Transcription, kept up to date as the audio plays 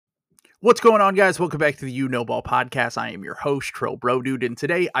What's going on, guys? Welcome back to the You Know Ball podcast. I am your host, Trill Bro Dude, and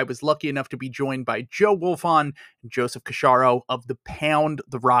today I was lucky enough to be joined by Joe Wolfond and Joseph Casciaro of the Pound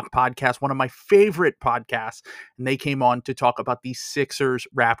the Rock podcast, one of my favorite podcasts, and they came on to talk about the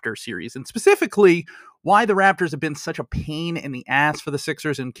Sixers-Raptors series, and specifically why the Raptors have been such a pain in the ass for the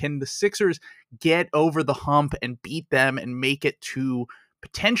Sixers, and can the Sixers get over the hump and beat them and make it to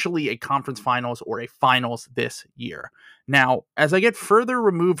potentially a conference finals or a finals this year. Now, as I get further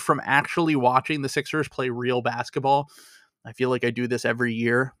removed from actually watching the Sixers play real basketball, I feel like I do this every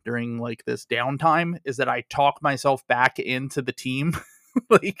year during like this downtime, is that I talk myself back into the team.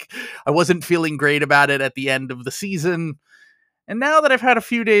 Like, I wasn't feeling great about it at the end of the season. And now that I've had a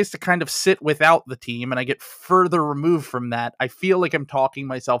few days to kind of sit without the team and I get further removed from that, I feel like I'm talking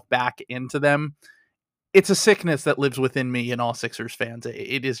myself back into them. It's a sickness that lives within me and all Sixers fans.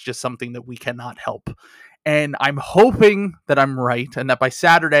 It is just something that we cannot help. And I'm hoping that I'm right, and that by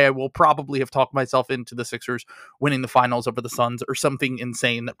Saturday I will probably have talked myself into the Sixers winning the finals over the Suns or something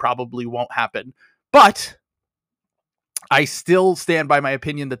insane that probably won't happen. But I still stand by my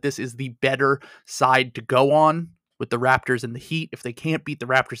opinion that this is the better side to go on with the Raptors and the Heat. If they can't beat the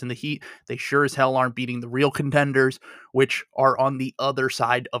Raptors and the Heat, they sure as hell aren't beating the real contenders, which are on the other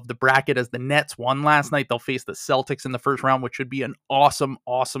side of the bracket. As the Nets won last night, they'll face the Celtics in the first round, which should be an awesome,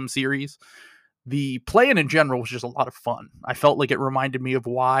 awesome series. The play-in in general was just a lot of fun. I felt like it reminded me of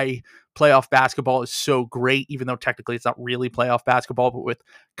why playoff basketball is so great, even though technically it's not really playoff basketball, but with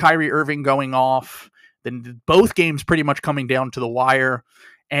Kyrie Irving going off, then both games pretty much coming down to the wire,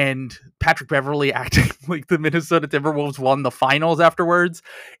 and Patrick Beverley acting like the Minnesota Timberwolves won the finals afterwards.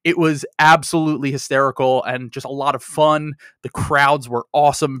 It was absolutely hysterical and just a lot of fun. The crowds were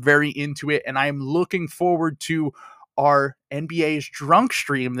awesome, very into it, and I am looking forward to our NBA's drunk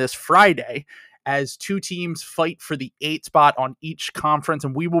stream this Friday as two teams fight for the 8th spot on each conference,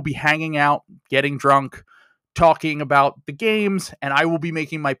 and we will be hanging out, getting drunk, talking about the games, and I will be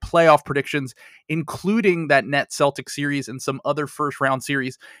making my playoff predictions, including that Nets Celtics series and some other first round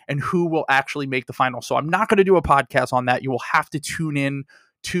series, and who will actually make the final. So I'm not going to do a podcast on that. You will have to tune in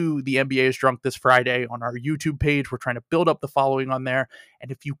to the NBA is Drunk this Friday on our YouTube page. We're trying to build up the following on there. And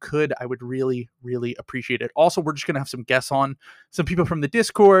if you could, I would really, really appreciate it. Also, we're just going to have some guests on, some people from the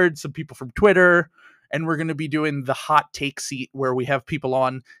Discord, some people from Twitter, and we're going to be doing the hot take seat where we have people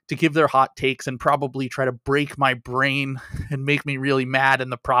on to give their hot takes and probably try to break my brain and make me really mad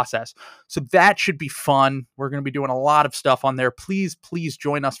in the process. So that should be fun. We're going to be doing a lot of stuff on there. Please, please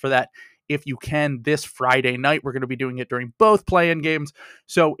join us for that if you can this Friday night. We're going to be doing it during both play-in games,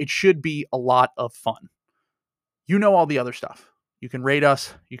 so it should be a lot of fun. You know all the other stuff. You can rate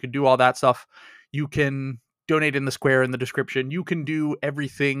us. You can do all that stuff. You can donate in the square in the description. You can do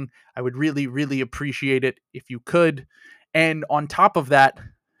everything. I would really, really appreciate it if you could. And on top of that,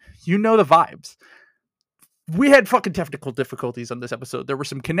 you know the vibes. We had fucking technical difficulties on this episode. There were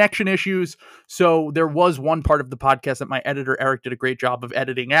some connection issues. So there was one part of the podcast that my editor, Eric, did a great job of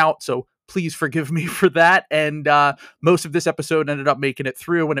editing out. So please forgive me for that. And most of this episode ended up making it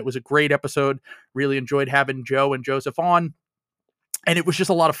through, and it was a great episode. Really enjoyed having Joe and Joseph on. And it was just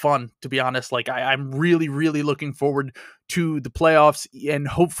a lot of fun, to be honest. Like, I'm really, really looking forward to the playoffs, and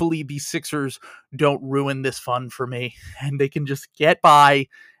hopefully the Sixers don't ruin this fun for me and they can just get by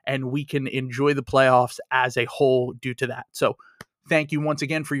and we can enjoy the playoffs as a whole due to that. So thank you once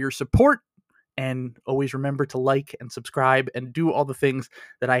again for your support, and always remember to like and subscribe and do all the things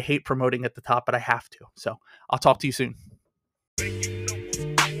that I hate promoting at the top, but I have to. So I'll talk to you soon.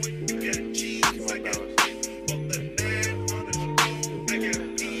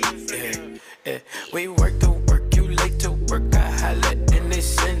 We work to work, you late to work, I holla and they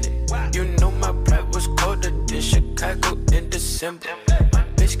send it. You know my pride was colder than Chicago in December. My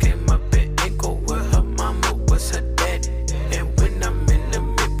bitch came up in ankle with her mama was her daddy. And when I'm in the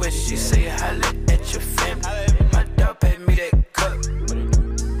Midwest, she say holla at your family. My dog paid me that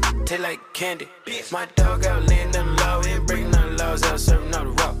cup, taste like candy. My dog out laying them low, ain't bringing none laws out, serving all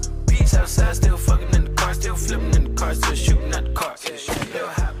the rock. Beats outside, still fucking in the car, still flipping in the car, still shooting at the car. Little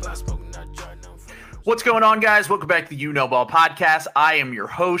hot box smoking. What's going on, guys? Welcome back to the You Know Ball podcast. I am your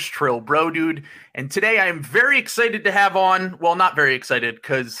host, Trill Bro Dude, and today I am very excited to have on, well, not very excited,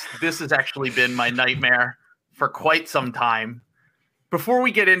 because this has actually been my nightmare for quite some time. Before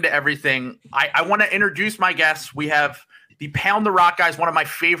we get into everything, I want to introduce my guests. We have the Pound the Rock guys, one of my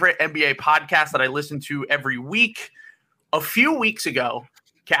favorite NBA podcasts that I listen to every week. A few weeks ago,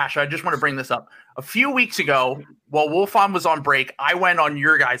 Cash, I just want to bring this up. A few weeks ago, while Wolfond was on break, I went on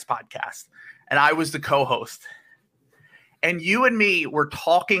your guys' podcast. And I was the co-host. And you and me were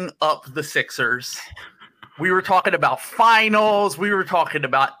talking up the Sixers. We were talking about finals. We were talking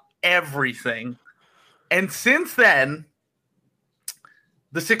about everything. And since then,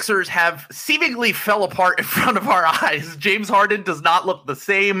 the Sixers have seemingly fell apart in front of our eyes. James Harden does not look the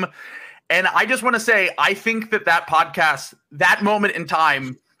same. And I just want to say, I think that podcast, that moment in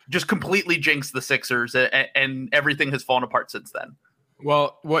time, just completely jinxed the Sixers, and everything has fallen apart since then.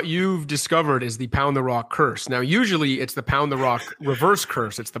 Well, what you've discovered is the Pound the Rock curse. Now, usually it's the Pound the Rock reverse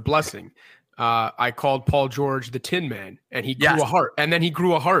curse. It's the blessing. I called Paul George the Tin Man, and he grew a heart. And then he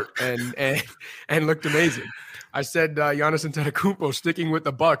grew a heart and looked amazing. I said Giannis Antetokounmpo sticking with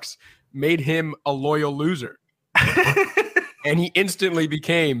the Bucks made him a loyal loser. And he instantly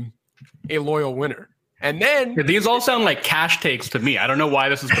became a loyal winner. And then these all sound like cash takes to me. I don't know why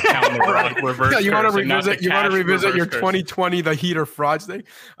this is the Pound the Rock reverse. Yeah, you want to revisit your curse. 2020 the Heat or frauds thing.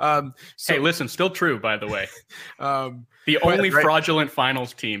 Hey, listen, still true, by the way. The only fraudulent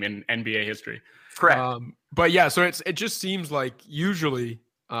finals team in NBA history. Correct. But yeah, so it just seems like usually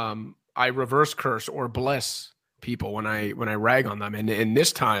I reverse curse or bless people when I rag on them, and in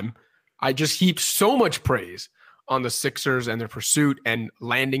this time I just heaped so much praise on the Sixers and their pursuit and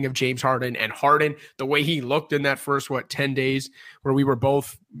landing of James Harden, and Harden, the way he looked in that first, 10 days where we were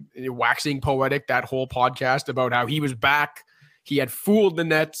both waxing poetic that whole podcast about how he was back. He had fooled the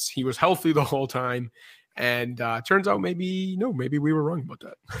Nets. He was healthy the whole time. And turns out maybe we were wrong about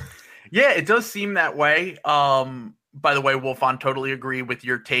that. Yeah, it does seem that way. By the way, Wolfond, totally agree with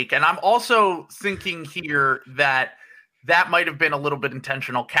your take. And I'm also thinking here that might have been a little bit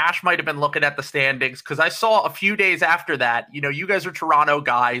intentional. Cash might have been looking at the standings, because I saw a few days after that, you guys are Toronto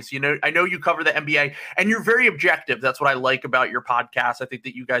guys, I know you cover the NBA and you're very objective. That's what I like about your podcast. I think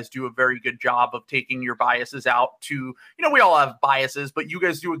that you guys do a very good job of taking your biases out to, we all have biases, but you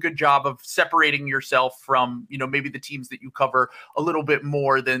guys do a good job of separating yourself from, maybe the teams that you cover a little bit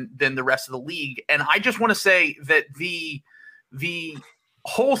more than the rest of the league. And I just want to say that the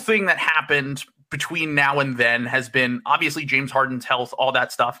whole thing that happened between now and then has been obviously James Harden's health, all that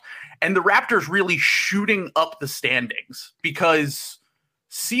stuff, and the Raptors really shooting up the standings, because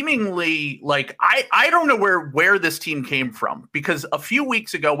seemingly, like, I don't know where this team came from, because a few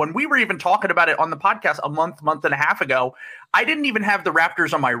weeks ago when we were even talking about it on the podcast a month and a half ago, I didn't even have the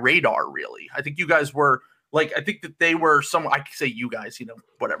Raptors on my radar, really. I think you guys were like, I think that they were I could say you guys,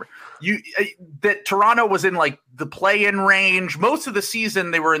 whatever. That Toronto was in like the play-in range. Most of the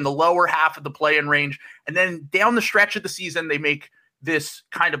season, they were in the lower half of the play-in range. And then down the stretch of the season, they make this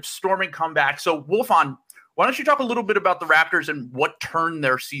kind of storming comeback. So Wolfond, why don't you talk a little bit about the Raptors and what turned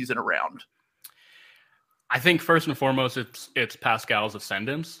their season around? I think first and foremost, it's Pascal's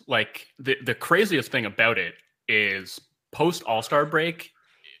ascendance. Like the craziest thing about it is post All-Star break,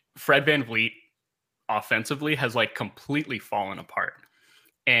 Fred VanVleet offensively has like completely fallen apart.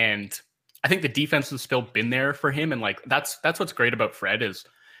 And I think the defense has still been there for him. And like, that's what's great about Fred is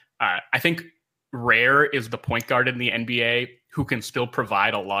I think rare is the point guard in the NBA who can still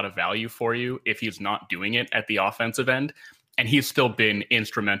provide a lot of value for you if he's not doing it at the offensive end. And he's still been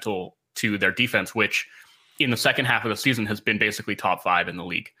instrumental to their defense, which in the second half of the season has been basically top 5 in the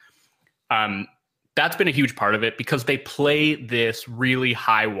league. That's been a huge part of it, because they play this really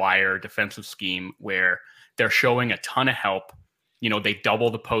high wire defensive scheme where they're showing a ton of help. They double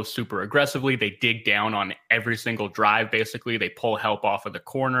the post super aggressively. They dig down on every single drive. Basically, they pull help off of the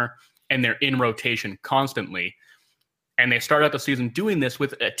corner, and they're in rotation constantly. And they start out the season doing this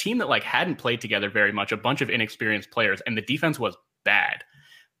with a team that like hadn't played together very much, a bunch of inexperienced players, and the defense was bad.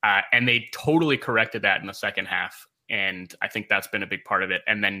 And they totally corrected that in the second half. And I think that's been a big part of it.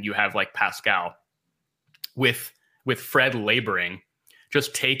 And then you have like Pascal with Fred laboring,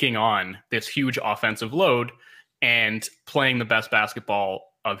 just taking on this huge offensive load and playing the best basketball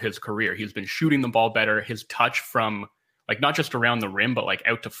of his career. He's been shooting the ball better. His touch from like not just around the rim, but like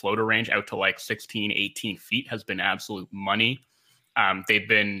out to floater range, out to like 16, 18 feet has been absolute money. They've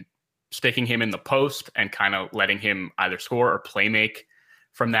been sticking him in the post and kind of letting him either score or play make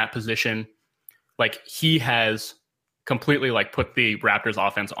from that position. Like he has completely like put the Raptors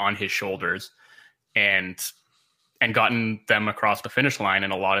offense on his shoulders and gotten them across the finish line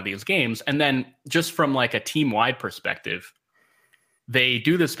in a lot of these games. And then just from like a team-wide perspective, they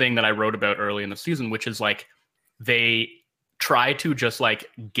do this thing that I wrote about early in the season, which is like they try to just like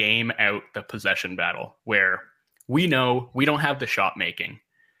game out the possession battle, where we know we don't have the shot making.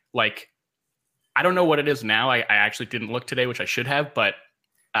 Like, I don't know what it is now. I actually didn't look today, which I should have, but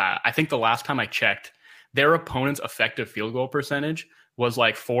I think the last time I checked, their opponent's effective field goal percentage was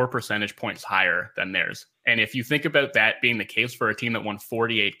like 4 percentage points higher than theirs. And if you think about that being the case for a team that won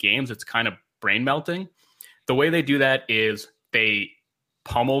 48 games, it's kind of brain melting. The way they do that is they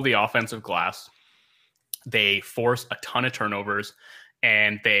pummel the offensive glass. They force a ton of turnovers,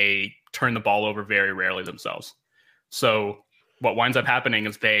 and they turn the ball over very rarely themselves. So what winds up happening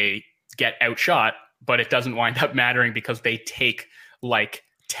is they get outshot, but it doesn't wind up mattering because they take like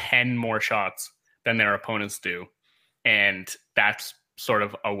 10 more shots than their opponents do. And that's sort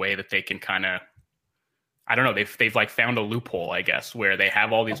of a way that they can kind of, I don't know, they've like found a loophole, I guess, where they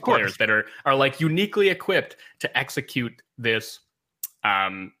have all these players that are like uniquely equipped to execute this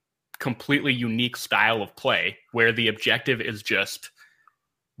completely unique style of play, where the objective is just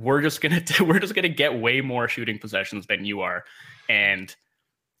we're just gonna get way more shooting possessions than you are. And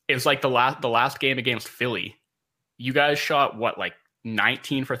it's like the last game against Philly, you guys shot what, like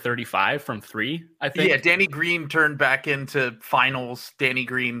 19 for 35 from three, I think. Yeah, Danny Green turned back into finals Danny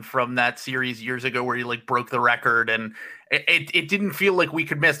Green from that series years ago where he like broke the record, and it didn't feel like we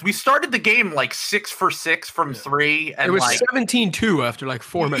could miss. We started the game like 6 for 6 from three, and it was like 17-2 after like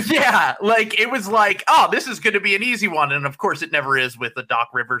 4 minutes. Yeah, like it was like, oh, this is going to be an easy one, and of course it never is with a Doc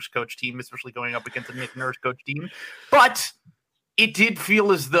Rivers coach team, especially going up against a Nick Nurse coach team. But it did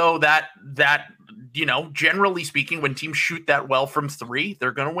feel as though that you know, generally speaking, when teams shoot that well from three,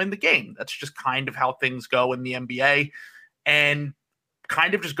 they're going to win the game. That's just kind of how things go in the NBA. And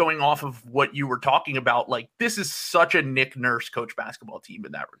kind of just going off of what you were talking about, like this is such a Nick Nurse coach basketball team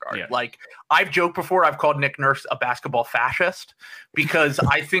in that regard. Yeah. Like I've joked before, I've called Nick Nurse a basketball fascist because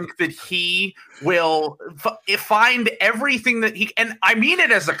I think that he will find everything that he, and I mean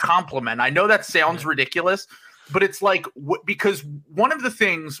it as a compliment. I know that sounds ridiculous, but it's like, because one of the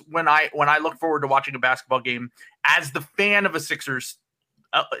things when I look forward to watching a basketball game as the fan of a Sixers,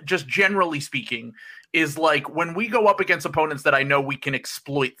 just generally speaking, is like when we go up against opponents that I know we can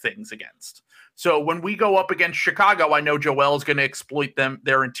exploit things against. So when we go up against Chicago, I know Joel is going to exploit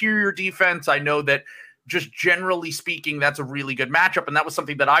their interior defense. I know that just generally speaking, that's a really good matchup. And that was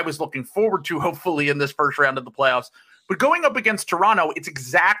something that I was looking forward to, hopefully, in this first round of the playoffs. But going up against Toronto, it's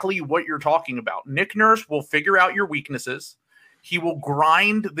exactly what you're talking about. Nick Nurse will figure out your weaknesses. He will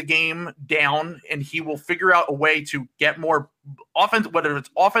grind the game down, and he will figure out a way to get more offense, whether it's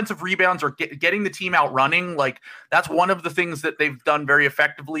offensive rebounds or getting the team out running. Like that's one of the things that they've done very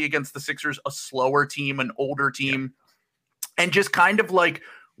effectively against the Sixers, a slower team, an older team, and just kind of like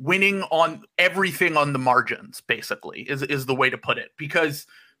winning on everything on the margins, basically, is the way to put it. Because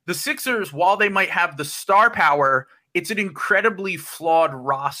the Sixers, while they might have the star power, it's an incredibly flawed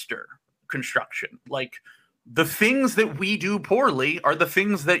roster construction. Like the things that we do poorly are the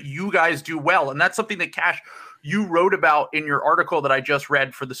things that you guys do well. And that's something that Cash, you wrote about in your article that I just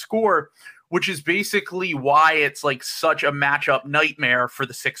read for The Score, which is basically why it's like such a matchup nightmare for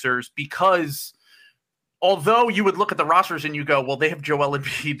the Sixers, because although you would look at the rosters and you go, well, they have Joel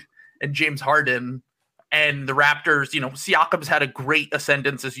Embiid and James Harden, and the Raptors, you know, Siakam's had a great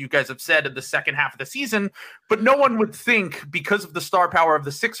ascendance, as you guys have said, in the second half of the season, but no one would think, because of the star power of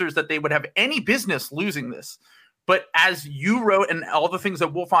the Sixers, that they would have any business losing this. But as you wrote, and all the things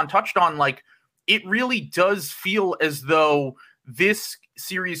that Wolfond touched on, like it really does feel as though this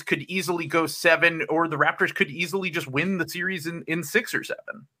series could easily go 7, or the Raptors could easily just win the series in 6 or 7.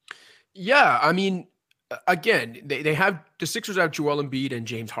 Yeah, I mean, again, they have the Sixers have Joel Embiid and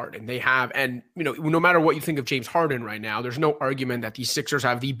James Harden. They have, and you know, no matter what you think of James Harden right now, there's no argument that the Sixers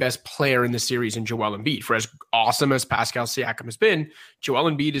have the best player in the series in Joel Embiid. For as awesome as Pascal Siakam has been,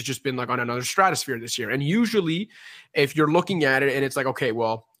 Joel Embiid has just been like on another stratosphere this year. And usually, if you're looking at it and it's like, okay,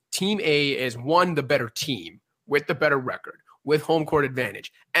 well, Team A is the better team with the better record, with home court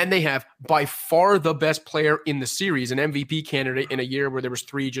advantage, and they have by far the best player in the series, an MVP candidate in a year where there was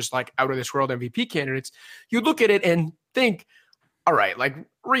 3 just like out of this world MVP candidates. You look at it and think, all right, like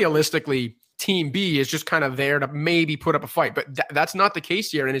realistically, Team B is just kind of there to maybe put up a fight, but that's not the case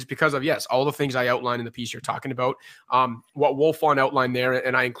here. And it's because of, yes, all the things I outlined in the piece you're talking about, what Wolfond outlined there,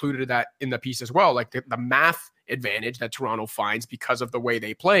 and I included that in the piece as well, like the math advantage that Toronto finds because of the way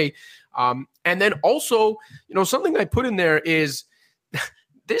they play. And then also, you know, something I put in there is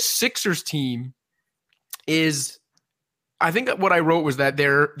this Sixers team is, I think what I wrote was that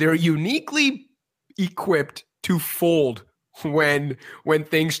they're uniquely equipped to fold when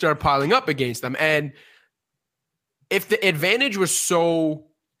things start piling up against them. And if the advantage was so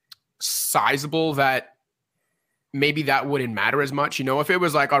sizable that maybe that wouldn't matter as much, you know, if it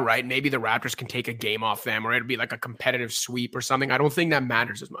was like, all right, maybe the Raptors can take a game off them, or it'd be like a competitive sweep or something, I don't think that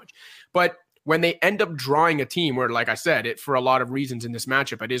matters as much. But when they end up drawing a team where, like I said, it for a lot of reasons in this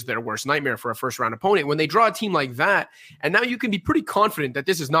matchup, it is their worst nightmare for a first round opponent. When they draw a team like that, and now you can be pretty confident that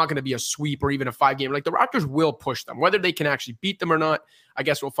this is not going to be a sweep or even a 5-game, like the Raptors will push them. Whether they can actually beat them or not, I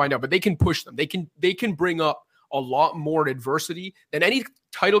guess we'll find out, but they can push them. They can bring up a lot more adversity than any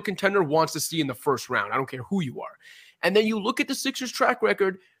title contender wants to see in the first round. I don't care who you are. And then you look at the Sixers track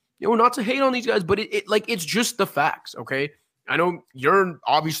record, not to hate on these guys, but it's just the facts, okay? I know you're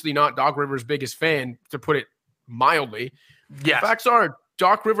obviously not Doc Rivers' biggest fan, to put it mildly. Yes. The facts are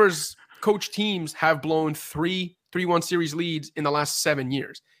Doc Rivers' coach teams have blown 3-1 series leads in the last 7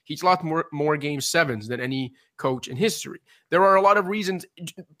 years. He's lost more game sevens than any coach in history. There are a lot of reasons,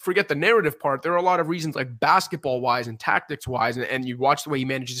 forget the narrative part, there are a lot of reasons like basketball-wise and tactics-wise, and you watch the way he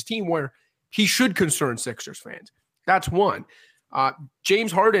manages his team where he should concern Sixers fans. That's one.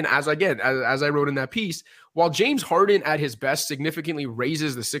 James Harden, as I wrote in that piece, while James Harden at his best significantly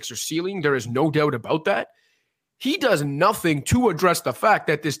raises the Sixers ceiling, there is no doubt about that. He does nothing to address the fact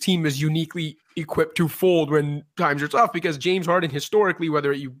that this team is uniquely equipped to fold when times are tough, because James Harden historically,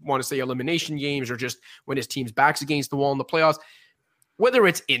 whether you want to say elimination games or just when his team's back's against the wall in the playoffs, whether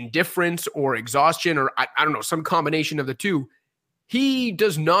it's indifference or exhaustion or I don't know, some combination of the two, he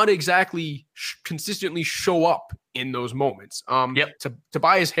does not exactly consistently show up in those moments.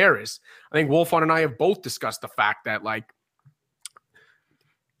 Tobias Harris, I think Wolfond and I have both discussed the fact that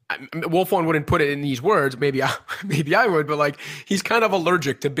Wolfond wouldn't put it in these words. Maybe I would, but he's kind of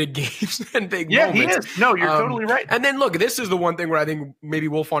allergic to big games and big moments. Yeah, he is. No, you're totally right. And then look, this is the one thing where I think maybe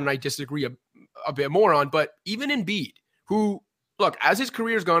Wolfond and I disagree a bit more on. But even Embiid, who, look, as his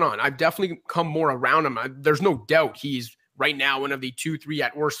career's gone on, I've definitely come more around him. There's no doubt he's right now one of the 2, 3,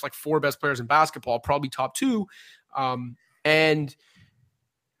 at worst, 4 best players in basketball, probably top 2. And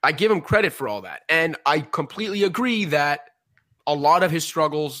I give him credit for all that. And I completely agree that a lot of his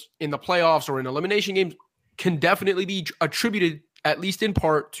struggles in the playoffs or in elimination games can definitely be attributed, at least in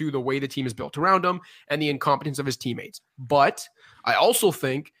part, to the way the team is built around him and the incompetence of his teammates. But I also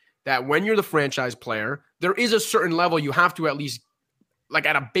think that when you're the franchise player, there is a certain level you have to at least,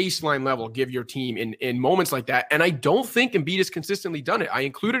 at a baseline level, give your team in moments like that. And I don't think Embiid has consistently done it. I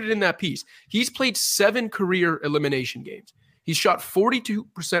included it in that piece. He's played 7 career elimination games. He's shot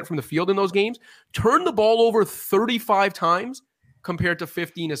 42% from the field in those games, turned the ball over 35 times compared to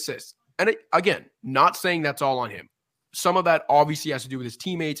 15 assists. And again, not saying that's all on him. Some of that obviously has to do with his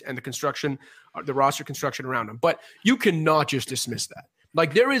teammates and the roster construction around him. But you cannot just dismiss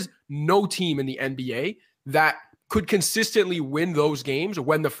that. There is no team in the NBA that could consistently win those games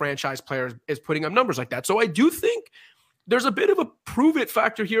when the franchise player is putting up numbers like that. So I do think there's a bit of a prove it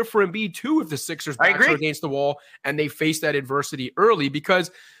factor here for Embiid too, if the Sixers backs are against the wall and they face that adversity early. Because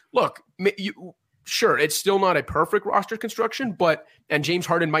look, sure, it's still not a perfect roster construction, and James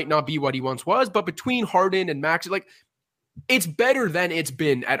Harden might not be what he once was, but between Harden and Max, it's better than it's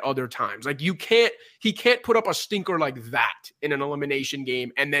been at other times. He can't put up a stinker like that in an elimination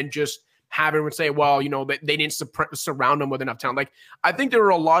game and then just have everyone say, well, they didn't surround him with enough talent. I think there are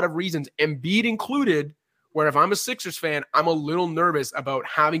a lot of reasons, Embiid included, where if I'm a Sixers fan, I'm a little nervous about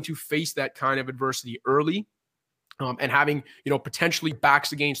having to face that kind of adversity early. And having, potentially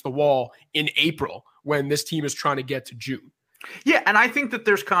backs against the wall in April when this team is trying to get to June. Yeah, and I think that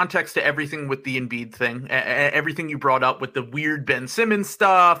there's context to everything with the Embiid thing, everything you brought up with the weird Ben Simmons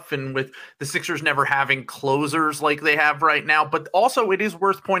stuff and with the Sixers never having closers like they have right now. But also it is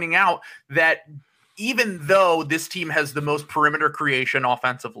worth pointing out that even though this team has the most perimeter creation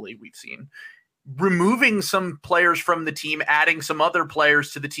offensively we've seen, removing some players from the team, adding some other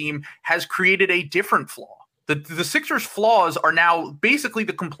players to the team has created a different flaw. The Sixers' flaws are now basically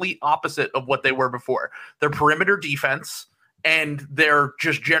the complete opposite of what they were before. Their perimeter defense and their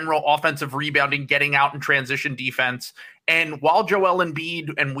just general offensive rebounding, getting out and transition defense. And while Joel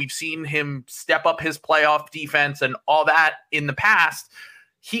Embiid, and we've seen him step up his playoff defense and all that in the past,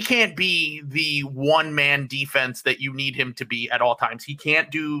 he can't be the one-man defense that you need him to be at all times. He can't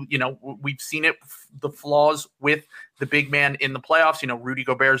do, we've seen it, the flaws with the big man in the playoffs. Rudy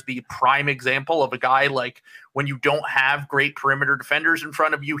Gobert is the prime example of a guy when you don't have great perimeter defenders in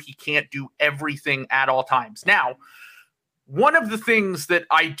front of you, he can't do everything at all times. Now, one of the things that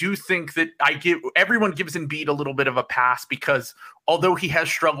I do think that everyone gives Embiid a little bit of a pass because although he has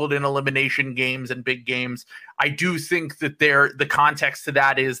struggled in elimination games and big games, I do think that the context to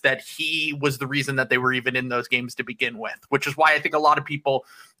that is that he was the reason that they were even in those games to begin with, which is why I think a lot of people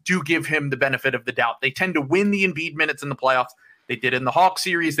do give him the benefit of the doubt. They tend to win the Embiid minutes in the playoffs. They did in the Hawks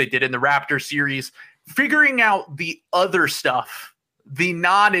series. They did in the Raptors series. Figuring out the other stuff, the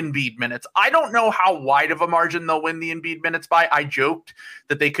non-Embiid minutes. I don't know how wide of a margin they'll win the Embiid minutes by. I joked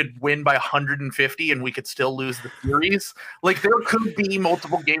that they could win by 150 and we could still lose the series. There could be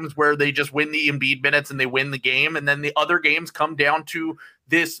multiple games where they just win the Embiid minutes and they win the game. And then the other games come down to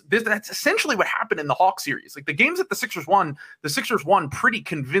this. That's essentially what happened in the Hawks series. The games that the Sixers won pretty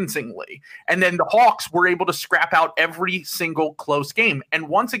convincingly. And then the Hawks were able to scrap out every single close game. And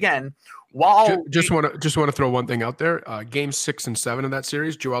once again, while Just want to throw one thing out there. Games 6 and 7 of that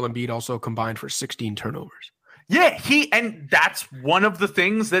series, Joel Embiid also combined for 16 turnovers. Yeah, and that's one of the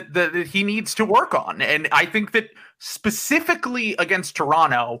things that he needs to work on. And I think that specifically against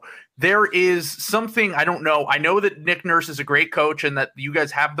Toronto, there is something, I don't know. I know that Nick Nurse is a great coach and that you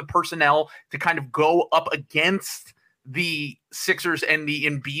guys have the personnel to kind of go up against the Sixers and the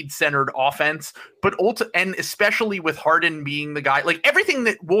Embiid-centered offense, but and especially with Harden being the guy, like everything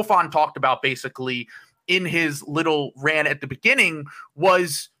that Wolfond talked about basically in his little rant at the beginning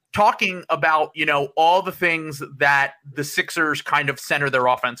was talking about, all the things that the Sixers kind of center their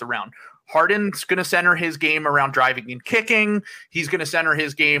offense around. Harden's going to center his game around driving and kicking. He's going to center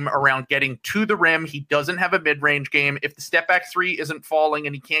his game around getting to the rim. He doesn't have a mid-range game. If the step back three isn't falling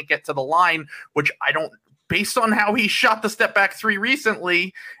and he can't get to the line, which based on how he shot the step back three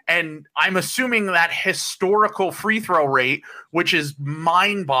recently, and I'm assuming that historical free throw rate, which is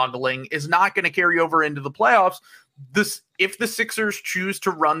mind-boggling, is not going to carry over into the playoffs. If the Sixers choose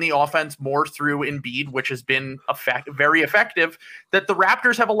to run the offense more through Embiid, which has been very effective, that the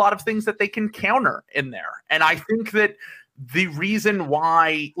Raptors have a lot of things that they can counter in there. And I think that the reason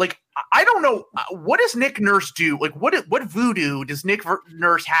why, I don't know, what does Nick Nurse do? What voodoo does Nick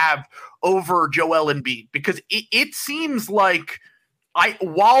Nurse have over Joel Embiid? Because it seems like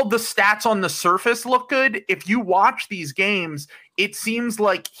while the stats on the surface look good, if you watch these games, it seems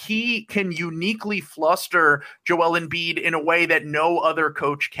like he can uniquely fluster Joel Embiid in a way that no other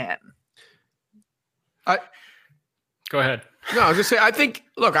coach can. Go ahead. No, I was going to say,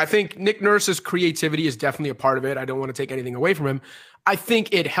 I think Nick Nurse's creativity is definitely a part of it. I don't want to take anything away from him. I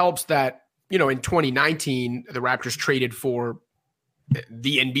think it helps that, in 2019, the Raptors traded for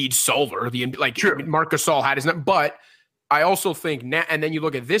the Embiid solver, Sure. Marc Gasol had his name, but I also think and then you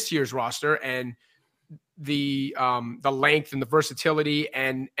look at this year's roster and the length and the versatility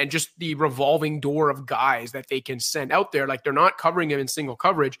and just the revolving door of guys that they can send out there. Like, they're not covering him in single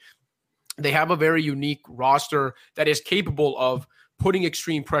coverage. They have a very unique roster that is capable of putting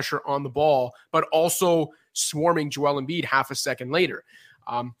extreme pressure on the ball, but also swarming Joel Embiid half a second later.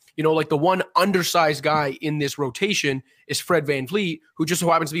 The one undersized guy in this rotation is Fred VanVleet, who just so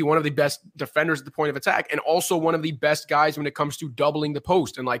happens to be one of the best defenders at the point of attack and also one of the best guys when it comes to doubling the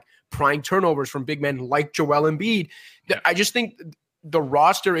post and prying turnovers from big men like Joel Embiid. I just think the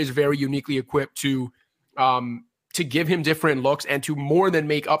roster is very uniquely equipped to give him different looks and to more than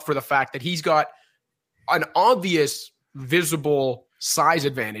make up for the fact that he's got an obvious visible size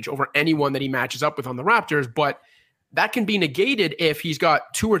advantage over anyone that he matches up with on the Raptors, but that can be negated if he's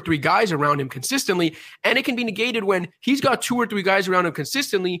got 2 or 3 guys around him consistently. And it can be negated when he's got 2 or 3 guys around him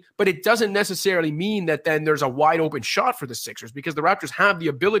consistently, but it doesn't necessarily mean that then there's a wide open shot for the Sixers, because the Raptors have the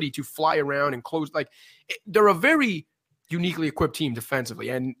ability to fly around and close. They're a very uniquely equipped team defensively.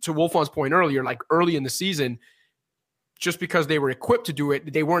 And to Wolfond's point earlier, early in the season, just because they were equipped to do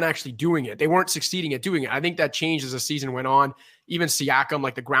it, they weren't actually doing it. They weren't succeeding at doing it. I think that changed as the season went on. Even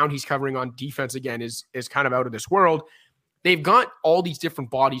Siakam, the ground he's covering on defense again is kind of out of this world. They've got all these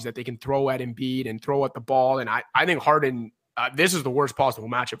different bodies that they can throw at Embiid and throw at the ball. And I think Harden, this is the worst possible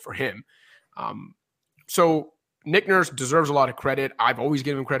matchup for him. So Nick Nurse deserves a lot of credit. I've always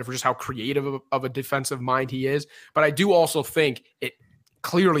given him credit for just how creative of a defensive mind he is. But I do also think it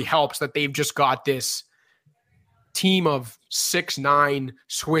clearly helps that they've just got this team of 6'9"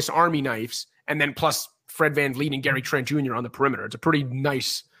 Swiss Army knives, and then plus Fred VanVleet and Gary Trent Jr. on the perimeter. It's a pretty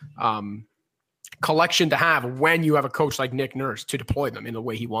nice collection to have when you have a coach like Nick Nurse to deploy them in the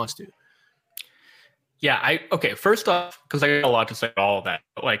way he wants to. Yeah, first off, because I got a lot to say about all of that,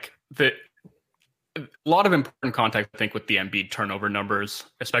 a lot of important context, I think, with the Embiid turnover numbers,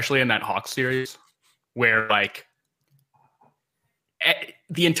 especially in that Hawks series, where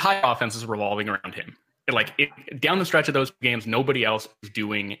the entire offense is revolving around him. Down the stretch of those games, nobody else is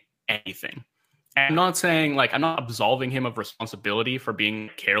doing anything. And I'm not saying I'm not absolving him of responsibility for being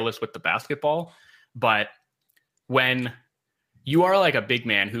careless with the basketball, but when you are a big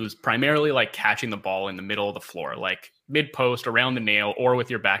man who's primarily catching the ball in the middle of the floor, mid post, around the nail, or with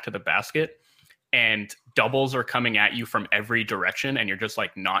your back to the basket, and doubles are coming at you from every direction, and you're just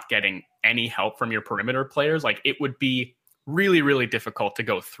not getting any help from your perimeter players, it would be really, really difficult to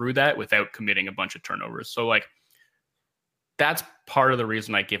go through that without committing a bunch of turnovers. So that's part of the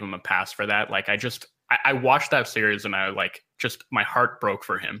reason I give him a pass for that. I watched that series and I just my heart broke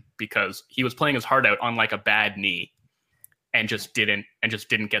for him because he was playing his heart out on a bad knee and just didn't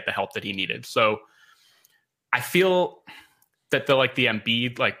get the help that he needed. So I feel that the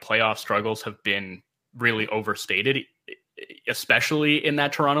Embiid playoff struggles have been really overstated, especially in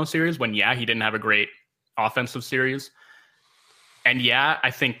that Toronto series when he didn't have a great offensive series. And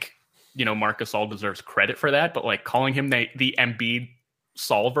I think Marc Gasol deserves credit for that, but like calling him the Embiid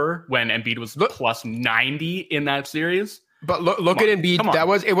solver when Embiid was plus 90 in that series. But look at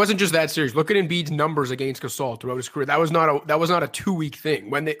Embiid. It wasn't just that series. Look at Embiid's numbers against Gasol throughout his career. That was not a 2-week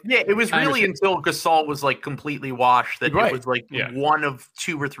thing. It was really until Gasol was like completely washed that it was like one of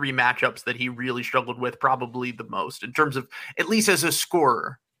 2 or 3 matchups that he really struggled with, probably the most in terms of at least as a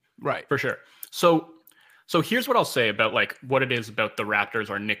scorer. Right, for sure. So here's what I'll say about like what it is about the Raptors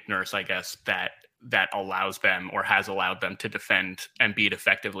or Nick Nurse, I guess, that allows them or has allowed them to defend Embiid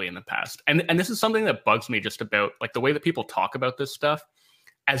effectively in the past. And this is something that bugs me just about like the way that people talk about this stuff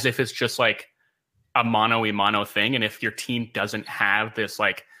as if it's just like a mano-a-mano thing. And if your team doesn't have this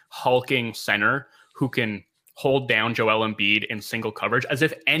like hulking center who can hold down Joel Embiid in single coverage, as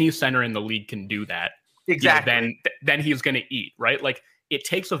if any center in the league can do that, exactly, then he's going to eat, right? Like it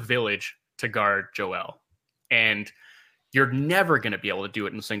takes a village to guard Joel. And you're never going to be able to do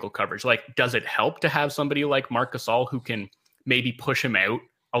it in single coverage. Like, does it help to have somebody like Marc Gasol who can maybe push him out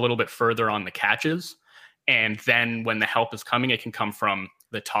a little bit further on the catches? And then when the help is coming, it can come from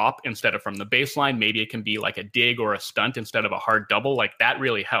the top instead of from the baseline. Maybe it can be like a dig or a stunt instead of a hard double. Like that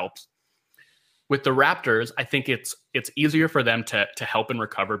really helps. With the Raptors, I think it's easier for them to help and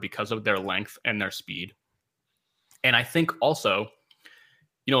recover because of their length and their speed. And I think also,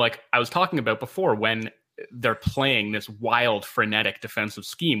 like I was talking about before, when they're playing this wild, frenetic defensive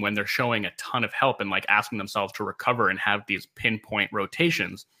scheme, when they're showing a ton of help and like asking themselves to recover and have these pinpoint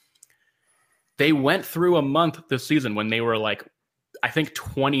rotations. They went through a month this season when they were like, I think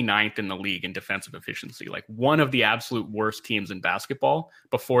 29th in the league in defensive efficiency, like one of the absolute worst teams in basketball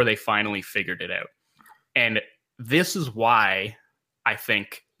before they finally figured it out. And this is why I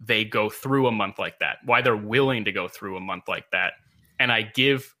think they go through a month like that, why they're willing to go through a month like that. And I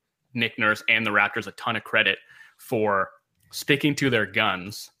give Nick Nurse and the Raptors a ton of credit for sticking to their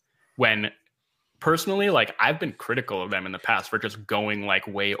guns when personally, like I've been critical of them in the past for just going like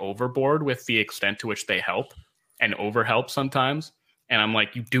way overboard with the extent to which they help and overhelp sometimes. And I'm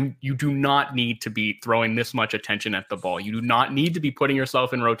like, you do not need to be throwing this much attention at the ball. You do not need to be putting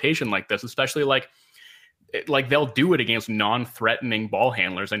yourself in rotation like this, especially like they'll do it against non-threatening ball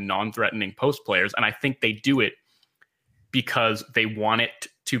handlers and non-threatening post players. And I think they do it because they want it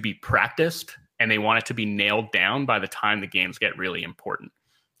to be practiced and they want it to be nailed down by the time the games get really important.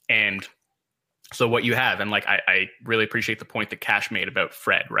 And so what you have, and like I really appreciate the point that Cash made about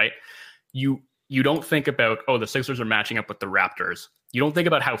Fred, right? You don't think about, the Sixers are matching up with the Raptors. You don't think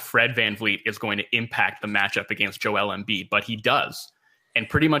about how Fred VanVleet is going to impact the matchup against Joel Embiid, but he does. And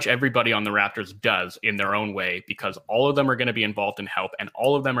pretty much everybody on the Raptors does in their own way, because all of them are going to be involved in help and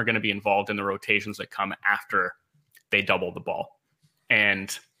all of them are going to be involved in the rotations that come after they double the ball.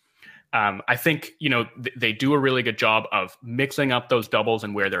 And I think, they do a really good job of mixing up those doubles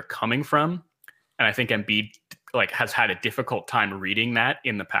and where they're coming from. And I think Embiid has had a difficult time reading that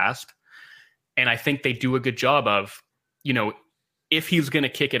in the past. And I think they do a good job of, if he's going to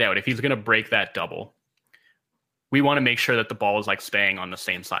kick it out, if he's going to break that double, we want to make sure that the ball is staying on the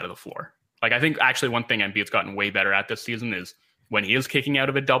same side of the floor. I think actually one thing Embiid's gotten way better at this season is when he is kicking out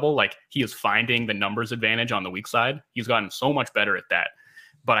of a double, he is finding the numbers advantage on the weak side. He's gotten so much better at that.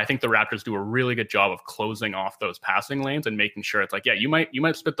 But I think the Raptors do a really good job of closing off those passing lanes and making sure it's you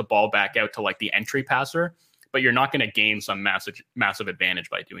might spit the ball back out to the entry passer, but you're not going to gain some massive advantage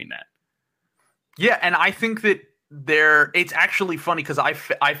by doing that. Yeah, and I think that it's actually funny because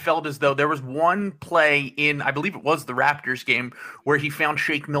I felt as though there was one play in, I believe it was the Raptors game, where he found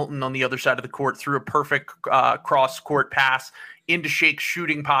Shake Milton on the other side of the court, threw a perfect cross-court pass into Shake's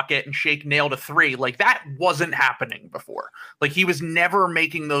shooting pocket, and Shake nailed a three. That wasn't happening before. He was never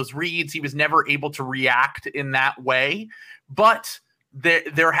making those reads. He was never able to react in that way. But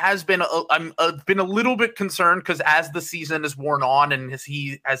there has been I've been a little bit concerned because as the season has worn on and as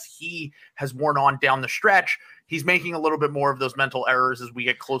he has worn on down the stretch, he's making a little bit more of those mental errors as we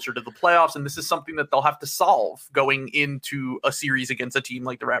get closer to the playoffs. And this is something that they'll have to solve going into a series against a team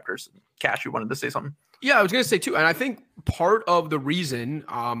like the Raptors. Cash, you wanted to say something? Yeah, I was going to say too. And I think part of the reason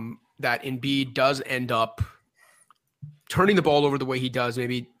that Embiid does end up turning the ball over the way he does,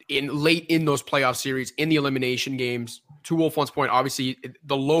 maybe late in those playoff series, in the elimination games, to Wolfond's point, obviously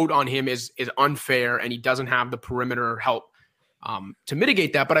the load on him is unfair and he doesn't have the perimeter help to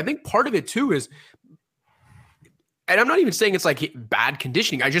mitigate that. But I think part of it too is, and I'm not even saying it's bad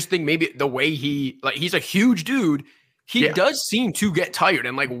conditioning. I just think maybe the way he's a huge dude. He does seem to get tired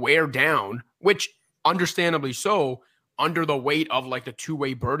and wear down, which understandably so, under the weight of the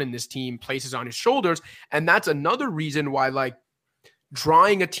two-way burden this team places on his shoulders. And that's another reason why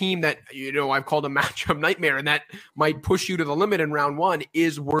drawing a team that, I've called a matchup nightmare and that might push you to the limit in round one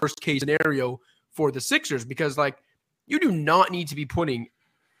is worst case scenario for the Sixers, because like you do not need to be putting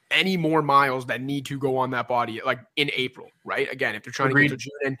any more miles that need to go on that body like in April, right? Again, if they're trying to get to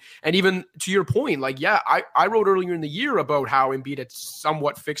June, and even to your point, like, yeah, I wrote earlier in the year about how Embiid had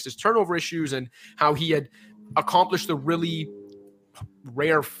somewhat fixed his turnover issues and how he had accomplished the really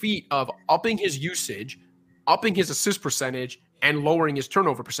rare feat of upping his usage, upping his assist percentage, and lowering his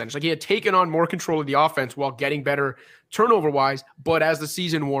turnover percentage. Like he had taken on more control of the offense while getting better turnover-wise, but as the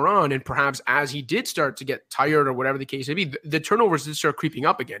season wore on and perhaps as he did start to get tired or whatever the case may be, the turnovers did start creeping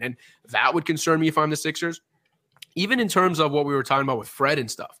up again. And that would concern me if I'm the Sixers, even in terms of what we were talking about with Fred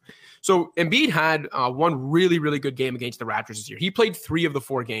and stuff. So Embiid had one really, really good game against the Raptors this year. He played 3 of the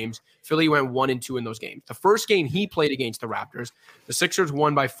 4 games. Philly went 1-2 in those games. The first game he played against the Raptors, the Sixers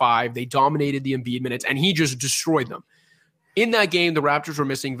won by 5. They dominated the Embiid minutes, and he just destroyed them. In that game, the Raptors were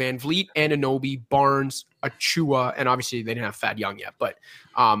missing Van Vliet, Anunoby, Barnes, Achua, and obviously they didn't have Thad Young yet. But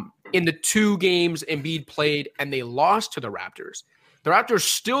in the 2 games Embiid played and they lost to the Raptors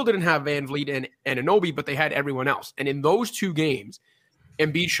still didn't have Van Vliet and Anunoby, but they had everyone else. And in those 2 games,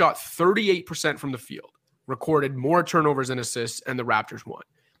 Embiid shot 38% from the field, recorded more turnovers and assists, and the Raptors won.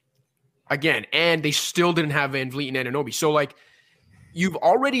 Again, and they still didn't have Van Vliet and Anunoby. So, like, you've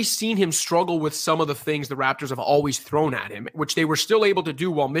already seen him struggle with some of the things the Raptors have always thrown at him, which they were still able to do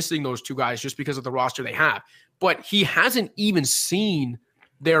while missing those 2 guys just because of the roster they have. But he hasn't even seen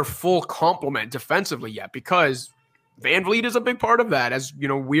their full complement defensively yet, because Van Vliet is a big part of that, as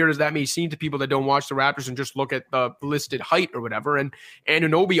weird as that may seem to people that don't watch the Raptors and just look at the listed height or whatever. And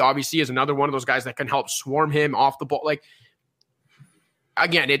Anunoby obviously is another one of those guys that can help swarm him off the ball. Like,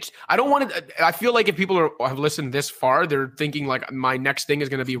 again, I feel like if people have listened this far, they're thinking like my next thing is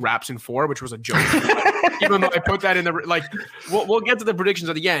going to be Raps in 4, which was a joke. Even though I put that in the, like, we'll get to the predictions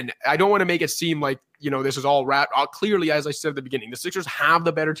at the end. I don't want to make it seem like, this is all clearly, as I said at the beginning, the Sixers have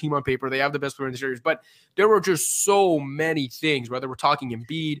the better team on paper. They have the best player in the series, but there were just so many things, whether we're talking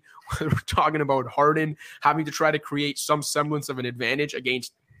Embiid, whether we're talking about Harden, having to try to create some semblance of an advantage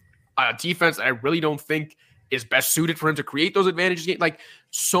against a defense that I really don't think is best suited for him to create those advantages. Like,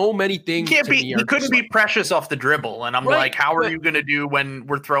 so many things. He couldn't be Precious off the dribble. And I'm like, how are you going to do when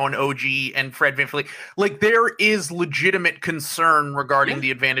we're throwing OG and Fred VanVleet? Like, there is legitimate concern regarding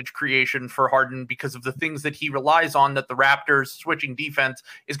the advantage creation for Harden because of the things that he relies on that the Raptors switching defense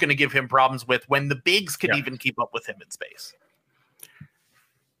is going to give him problems with when the bigs can even keep up with him in space.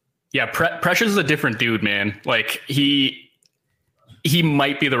 Yeah, Precious is a different dude, man. Like, he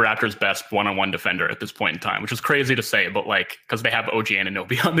might be the Raptors' best one-on-one defender at this point in time, which is crazy to say, but like, because they have OG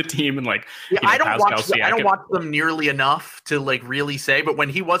Anunoby on the team, and like, I don't watch them nearly enough to like really say. But when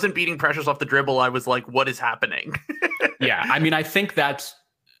he wasn't beating Precious off the dribble, I was like, what is happening? Yeah, I mean, I think that's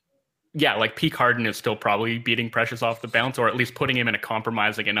like peak Harden is still probably beating Precious off the bounce, or at least putting him in a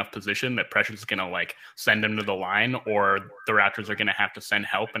compromising enough position that Precious is going to like send him to the line, or the Raptors are going to have to send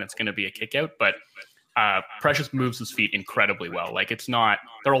help, and it's going to be a kick out, but. Precious moves his feet incredibly well. Like, it's not,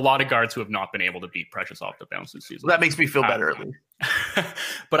 there are a lot of guards who have not been able to beat Precious off the bounce this season. That makes me feel better, at least.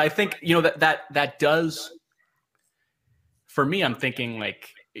 But I think, that does, for me, I'm thinking like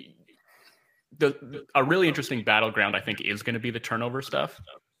a really interesting battleground, I think, is going to be the turnover stuff,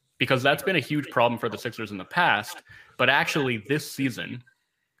 because that's been a huge problem for the Sixers in the past. But actually this season,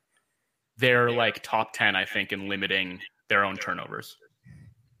 they're like top 10, I think, in limiting their own turnovers.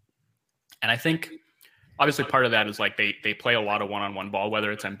 And I think, obviously, part of that is like they play a lot of one-on-one ball,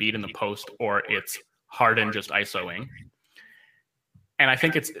 whether it's Embiid in the post or it's Harden just ISOing. And I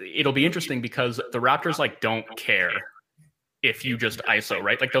think it'll be interesting because the Raptors like don't care if you just ISO,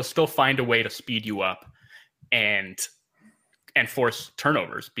 right? Like, they'll still find a way to speed you up and force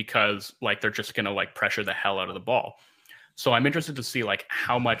turnovers because like they're just gonna like pressure the hell out of the ball. So I'm interested to see like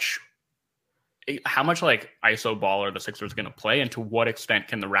how much like ISO ball are the Sixers going to play, and to what extent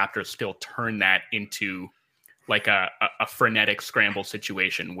can the Raptors still turn that into like a frenetic scramble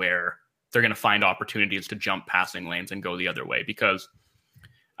situation where they're going to find opportunities to jump passing lanes and go the other way. Because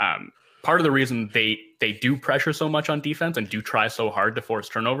part of the reason they do pressure so much on defense and do try so hard to force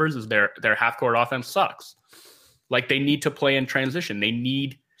turnovers is their half-court offense sucks. Like, they need to play in transition.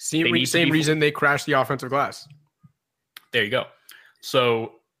 Same reason they crash the offensive glass. There you go.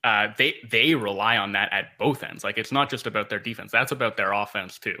 So they rely on that at both ends. Like, it's not just about their defense. That's about their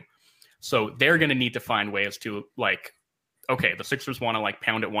offense too. So they're going to need to find ways to, like, okay, the Sixers want to like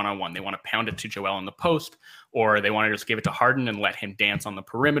pound it one-on-one. They want to pound it to Joel in the post, or they want to just give it to Harden and let him dance on the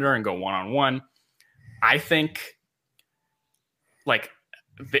perimeter and go one-on-one. I think like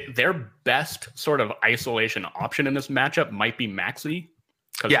their best sort of isolation option in this matchup might be Maxey.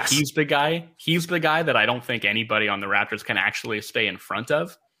 Because he's the guy that I don't think anybody on the Raptors can actually stay in front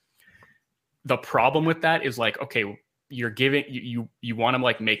of. The problem with that is like, okay, you're giving you want to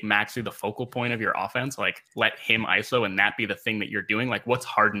like make Maxey the focal point of your offense, like let him ISO and that be the thing that you're doing. Like, what's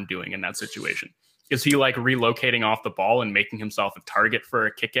Harden doing in that situation? Is he like relocating off the ball and making himself a target for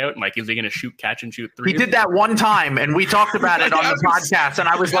a kick out? And like, is he going to catch and shoot three? He did that one time, and we talked about it on the podcast. And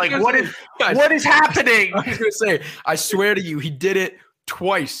I was like, what is happening? I was going to say, I swear to you, he did it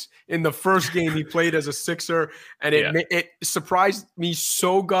twice in the first game he played as a Sixer, and it surprised me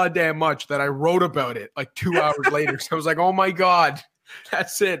so goddamn much that I wrote about it like 2 hours later. So I was like, oh my God,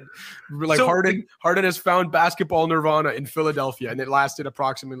 that's it. Like, so, Harden has found basketball nirvana in Philadelphia, and it lasted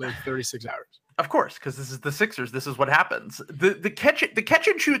approximately 36 hours. Of course, because this is the Sixers. This is what happens. The catch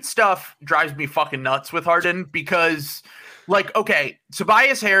and shoot stuff drives me fucking nuts with Harden because, like, okay,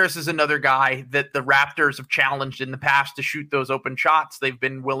 Tobias Harris is another guy that the Raptors have challenged in the past to shoot those open shots. They've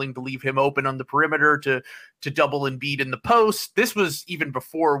been willing to leave him open on the perimeter to double Embiid in the post. This was even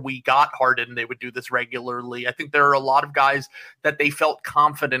before we got Harden. They would do this regularly. I think there are a lot of guys that they felt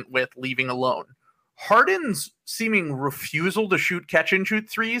confident with leaving alone. Harden's seeming refusal to shoot catch and shoot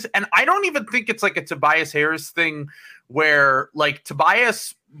threes. And I don't even think it's like a Tobias Harris thing where like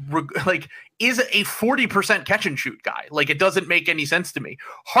Tobias like is a 40% catch and shoot guy. Like, it doesn't make any sense to me.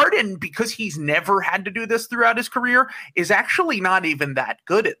 Harden, because he's never had to do this throughout his career, is actually not even that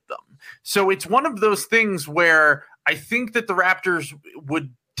good at them. So it's one of those things where I think that the Raptors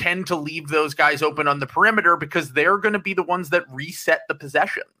would tend to leave those guys open on the perimeter because they're going to be the ones that reset the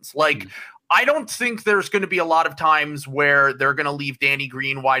possessions. Like, I don't think there's going to be a lot of times where they're going to leave Danny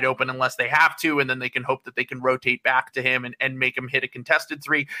Green wide open unless they have to, and then they can hope that they can rotate back to him and make him hit a contested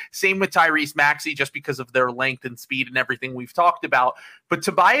three. Same with Tyrese Maxey, just because of their length and speed and everything we've talked about. But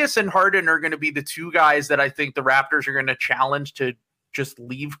Tobias and Harden are going to be the two guys that I think the Raptors are going to challenge to just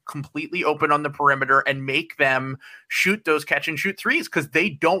leave completely open on the perimeter and make them shoot those catch and shoot threes because they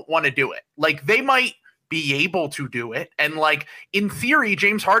don't want to do it. Like, they might be able to do it. And like, in theory,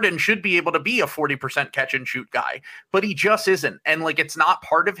 James Harden should be able to be a 40% catch and shoot guy, but he just isn't. And like, it's not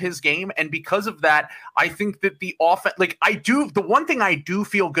part of his game. And because of that, I think that the offense, like the one thing I do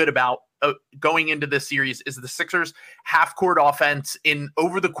feel good about going into this series is the Sixers half court offense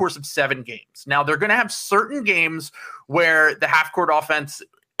over the course of 7 games. Now they're going to have certain games where the half court offense,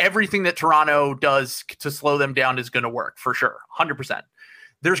 everything that Toronto does to slow them down is going to work for sure. 100%.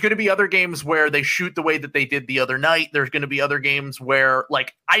 There's going to be other games where they shoot the way that they did the other night. There's going to be other games where,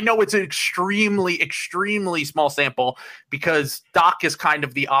 like, I know it's an extremely, extremely small sample because Doc is kind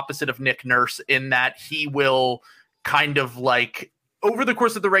of the opposite of Nick Nurse in that he will kind of like over the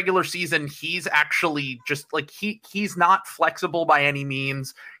course of the regular season, he's actually just like he's not flexible by any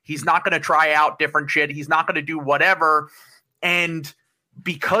means. He's not going to try out different shit. He's not going to do whatever. And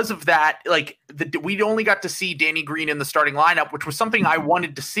because of that, like we only got to see Danny Green in the starting lineup, which was something I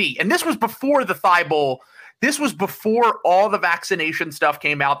wanted to see. And this was before the Thibault. This was before all the vaccination stuff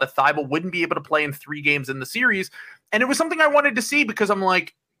came out that Thibault wouldn't be able to play in 3 games in the series. And it was something I wanted to see because I'm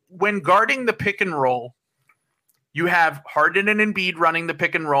like, when guarding the pick and roll, you have Harden and Embiid running the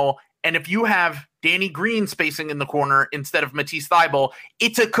pick and roll. And if you have Danny Green spacing in the corner instead of Matisse Thybulle,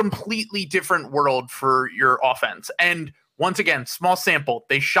 it's a completely different world for your offense. And once again, small sample.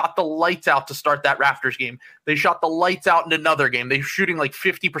 They shot the lights out to start that Raptors game. They shot the lights out in another game. They're shooting like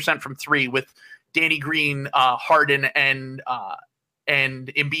 50% from 3 with Danny Green, Harden, and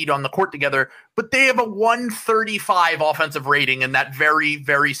Embiid on the court together. But they have a 135 offensive rating in that very,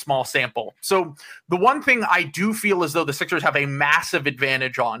 very small sample. So the one thing I do feel as though the Sixers have a massive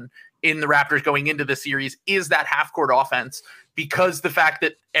advantage on in the Raptors going into the series is that half-court offense, because the fact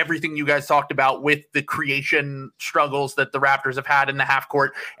that everything you guys talked about with the creation struggles that the Raptors have had in the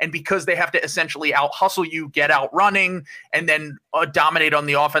half-court, and because they have to essentially out-hustle you, get out running, and then dominate on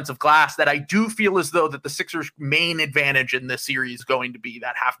the offensive glass, that I do feel as though that the Sixers' main advantage in this series is going to be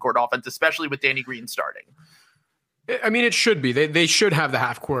that half-court offense, especially with Danny Green starting. I mean, it should be. They should have the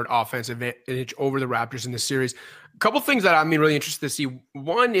half-court offense advantage over the Raptors in this series. A couple things that I'm really interested to see.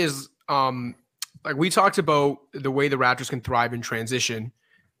 One is, like we talked about the way the Raptors can thrive in transition,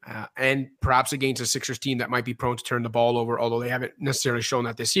 and perhaps against a Sixers team that might be prone to turn the ball over, although they haven't necessarily shown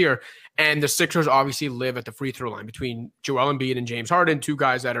that this year. And the Sixers obviously live at the free throw line between Joel Embiid and James Harden, 2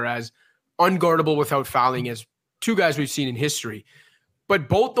 guys that are as unguardable without fouling as 2 guys we've seen in history. But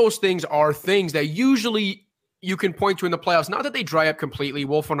both those things are things that usually you can point to in the playoffs. Not that they dry up completely.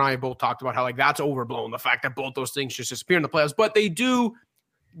 Wolf and I both talked about how like that's overblown, the fact that both those things just disappear in the playoffs, but they do.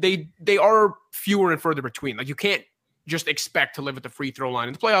 They are fewer and further between. Like you can't just expect to live at the free throw line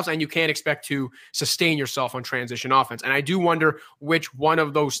in the playoffs, and you can't expect to sustain yourself on transition offense. And I do wonder which one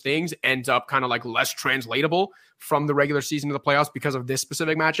of those things ends up kind of like less translatable from the regular season to the playoffs because of this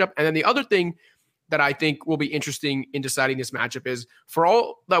specific matchup. And then the other thing that I think will be interesting in deciding this matchup is, for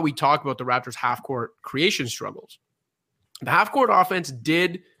all that we talk about the Raptors half-court creation struggles, the half-court offense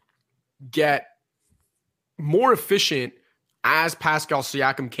did get more efficient as Pascal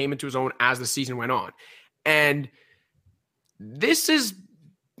Siakam came into his own as the season went on. And this is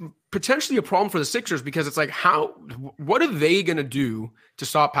potentially a problem for the Sixers because it's like, what are they going to do to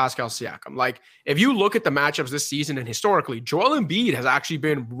stop Pascal Siakam? Like, if you look at the matchups this season and historically, Joel Embiid has actually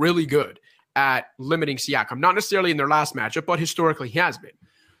been really good at limiting Siakam. Not necessarily in their last matchup, but historically he has been.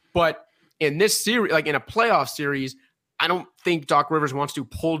 But in this series, like in a playoff series, I don't think Doc Rivers wants to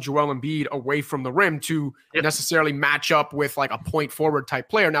pull Joel Embiid away from the rim to necessarily match up with like a point forward type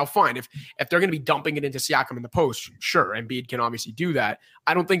player. Now, fine, if they're going to be dumping it into Siakam in the post, sure, Embiid can obviously do that.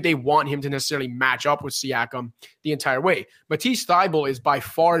 I don't think they want him to necessarily match up with Siakam the entire way. Matisse Thybulle is by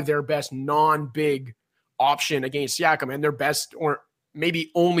far their best non-big option against Siakam, and their best or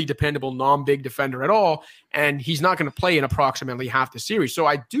maybe only dependable non-big defender at all, and he's not going to play in approximately half the series. So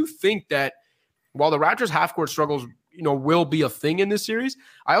I do think that while the Raptors half-court struggles will be a thing in this series,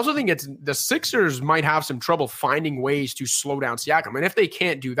 I also think the Sixers might have some trouble finding ways to slow down Siakam. And if they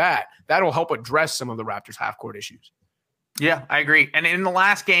can't do that, that'll help address some of the Raptors half-court issues. Yeah, I agree. And in the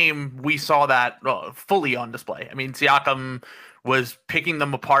last game, we saw that fully on display. I mean, Siakam was picking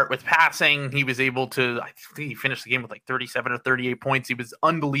them apart with passing. He was able to, I think he finished the game with like 37 or 38 points. He was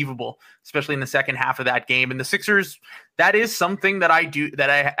unbelievable, especially in the second half of that game. And the Sixers, that is something that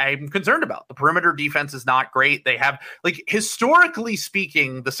I'm concerned about. The perimeter defense is not great. They have, like, historically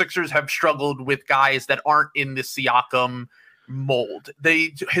speaking, the Sixers have struggled with guys that aren't in the Siakam mold.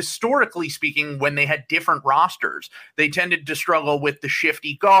 They, historically speaking, when they had different rosters, they tended to struggle with the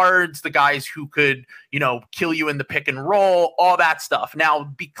shifty guards, the guys who could, kill you in the pick and roll, all that stuff. Now,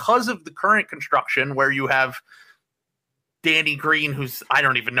 because of the current construction where you have Danny Green, who's, I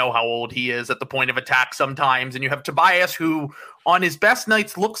don't even know how old he is at the point of attack sometimes, and you have Tobias, who on his best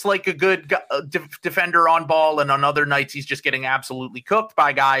nights looks like a good defender on ball, and on other nights he's just getting absolutely cooked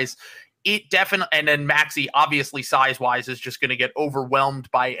by guys. It definitely, and then Maxey, obviously size-wise, is just going to get overwhelmed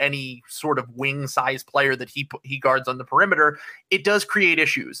by any sort of wing-size player that he guards on the perimeter. It does create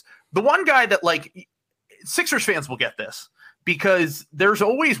issues. The one guy that, like, Sixers fans will get this, because there's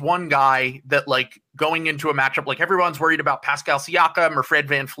always one guy that, like, going into a matchup, like, everyone's worried about Pascal Siakam or Fred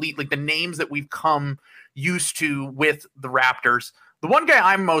VanVleet, like the names that we've come used to with the Raptors. The one guy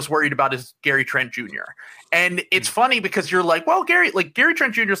I'm most worried about is Gary Trent Jr. And it's funny because you're like, well, Gary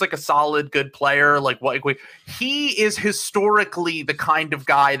Trent Jr. is like a solid, good player. He is historically the kind of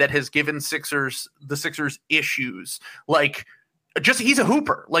guy that has given the Sixers issues. Like, just, he's a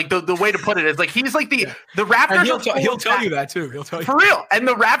hooper. Like, the way to put it is, like, he's like the Raptors. And he'll tell you that too. He'll tell you for real. And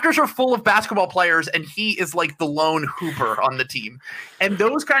the Raptors are full of basketball players, and he is like the lone hooper on the team. And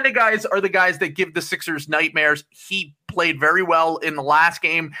those kind of guys are the guys that give the Sixers nightmares. He played very well in the last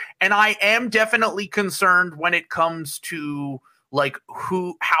game, and I am definitely concerned when it comes to, like,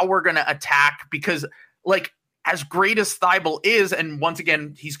 how we're going to attack, because, like, as great as Thybulle is, and once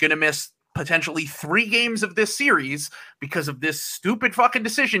again, he's going to miss potentially 3 games of this series because of this stupid fucking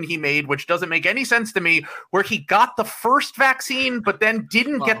decision he made, which doesn't make any sense to me, where he got the first vaccine but then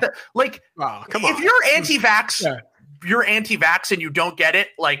didn't get the, like, come on. If you're anti-vax, you're anti-vax and you don't get it,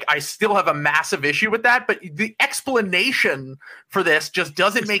 like, I still have a massive issue with that, but the explanation for this just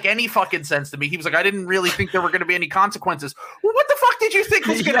doesn't make any fucking sense to me. He was like, I didn't really think there were going to be any consequences. Well, what the fuck did you think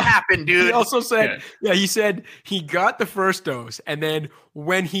was going to happen, dude? He also said, he said he got the first dose, and then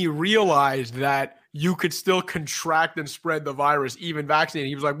when he realized that you could still contract and spread the virus, even vaccinated,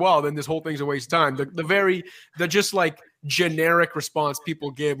 he was like, well, then this whole thing's a waste of time. The just like generic response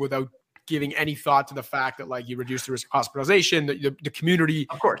people give without giving any thought to the fact that, like, you reduce the risk of hospitalization, the community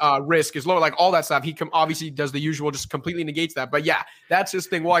risk is lower, like all that stuff. He obviously does the usual, just completely negates that. But yeah, that's his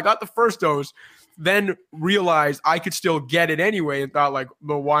thing. Well, I got the first dose, then realized I could still get it anyway, and thought, like,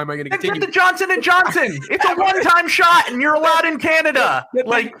 well, why am I going to continue? Get the Johnson & Johnson. It's a one-time shot, and you're allowed in Canada.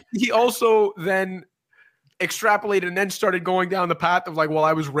 Like, he also then extrapolated and then started going down the path of, like, well,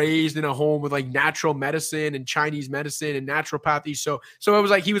 I was raised in a home with, like, natural medicine and Chinese medicine and naturopathy. So it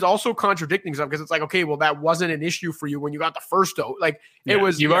was like he was also contradicting himself, because it's like, okay, well, that wasn't an issue for you when you got the first dose. Like, it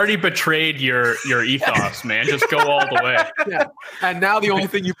was. You've already betrayed your ethos, man. Just go all the way. Yeah. And now the only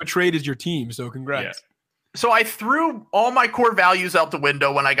thing you betrayed is your team. So congrats. So I threw all my core values out the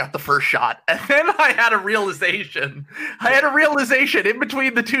window when I got the first shot. And then I had a realization. In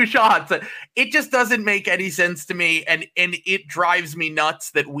between the two shots. It just doesn't make any sense to me. And it drives me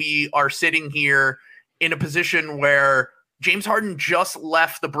nuts that we are sitting here in a position where James Harden just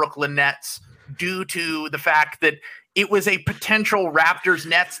left the Brooklyn Nets due to the fact that it was a potential Raptors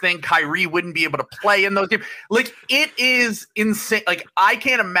Nets thing. Kyrie wouldn't be able to play in those games. Like, it is insane. Like, I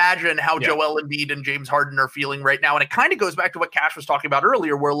can't imagine how Joel Embiid and James Harden are feeling right now. And it kind of goes back to what Cash was talking about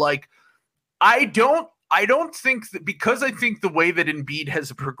earlier, where like, I don't think that, because I think the way that Embiid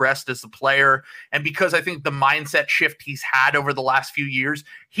has progressed as a player, and because I think the mindset shift he's had over the last few years,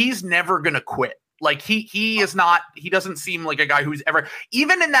 he's never going to quit. Like he is not, he doesn't seem like a guy who's ever,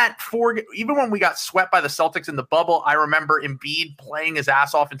 even when we got swept by the Celtics in the bubble, I remember Embiid playing his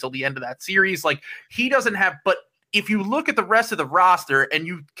ass off until the end of that series. Like, he doesn't have, but if you look at the rest of the roster and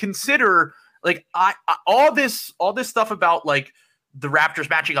you consider like all this stuff about like the Raptors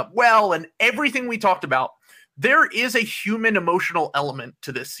matching up well and everything we talked about, there is a human emotional element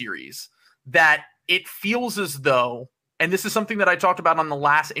to this series that it feels as though, and this is something that I talked about on the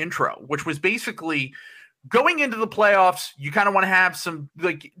last intro, which was basically going into the playoffs, you kind of want to have some,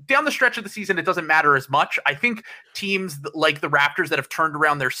 like, down the stretch of the season, it doesn't matter as much. I think teams like the Raptors that have turned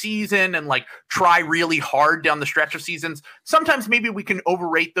around their season and like try really hard down the stretch of seasons, sometimes maybe we can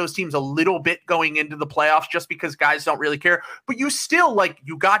overrate those teams a little bit going into the playoffs just because guys don't really care. But you still, like,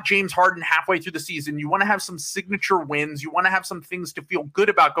 you got James Harden halfway through the season. You want to have some signature wins. You want to have some things to feel good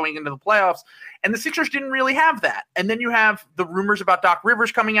about going into the playoffs. And the Sixers didn't really have that. And then you have the rumors about Doc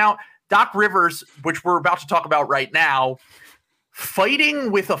Rivers coming out. Doc Rivers, which we're about to talk about right now, fighting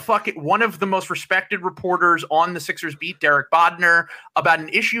with one of the most respected reporters on the Sixers beat, Derek Bodner, about an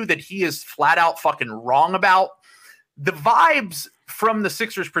issue that he is flat out fucking wrong about. The vibes from the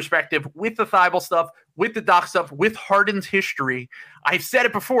Sixers perspective with the Thibault stuff, with the Doc stuff, with Harden's history, I've said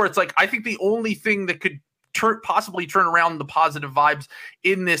it before, it's like, I think the only thing that could possibly turn around the positive vibes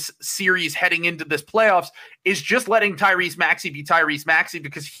in this series heading into this playoffs is just letting Tyrese Maxey be Tyrese Maxey,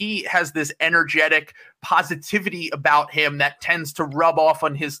 because he has this energetic positivity about him that tends to rub off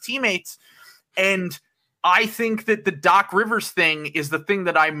on his teammates. And I think that the Doc Rivers thing is the thing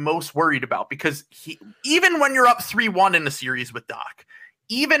that I'm most worried about, because even when you're up 3-1 in a series with Doc,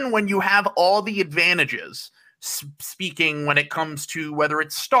 even when you have all the advantages, speaking when it comes to whether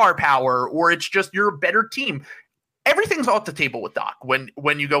it's star power or it's just you're a better team, everything's off the table with Doc when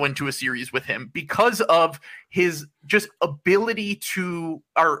you go into a series with him, because of his just ability to,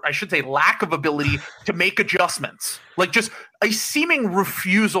 or I should say lack of ability to make adjustments, like just a seeming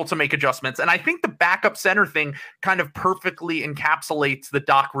refusal to make adjustments. And I think the backup center thing kind of perfectly encapsulates the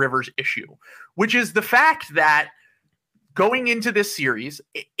Doc Rivers issue, which is the fact that going into this series,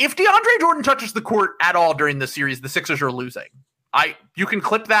 if DeAndre Jordan touches the court at all during the series, the Sixers are losing. You can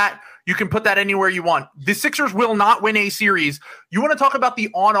clip that. You can put that anywhere you want. The Sixers will not win a series. You want to talk about the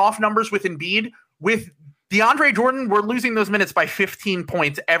on-off numbers with Embiid? With DeAndre Jordan, we're losing those minutes by 15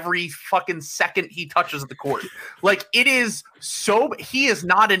 points every fucking second he touches the court. Like, it is so, he is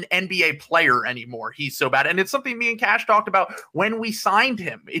not an NBA player anymore. He's so bad. And it's something me and Cash talked about when we signed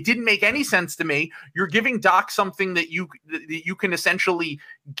him. It didn't make any sense to me. You're giving Doc something that you can essentially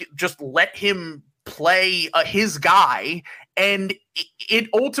just let him play his guy. And it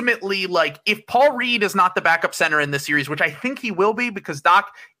ultimately, like, if Paul Reed is not the backup center in this series, which I think he will be, because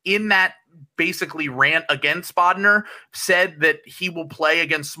Doc in that basically rant against Bodner said that he will play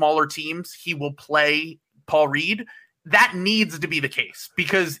against smaller teams, he will play Paul Reed. That needs to be the case,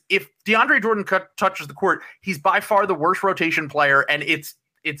 because if DeAndre Jordan touches the court, he's by far the worst rotation player, and it's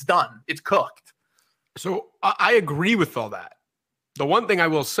done. It's cooked. So I agree with all that. The one thing I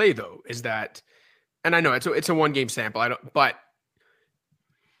will say, though, is that, and I know it's a one-game sample, but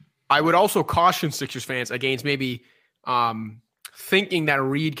I would also caution Sixers fans against maybe thinking that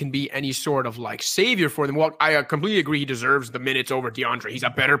Reed can be any sort of like savior for them. Well, I completely agree he deserves the minutes over DeAndre. He's a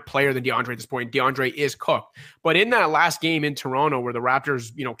better player than DeAndre at this point. DeAndre is cooked. But in that last game in Toronto, where the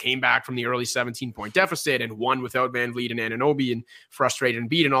Raptors, came back from the early 17-point deficit and won without Van Vliet and Anunoby and frustrated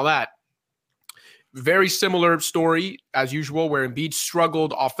Embiid and all that, very similar story as usual, where Embiid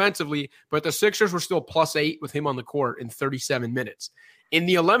struggled offensively, but the Sixers were still +8 with him on the court in 37 minutes. In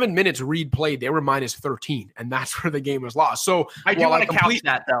the 11 minutes Reed played, they were -13, and that's where the game was lost. So I do want to couch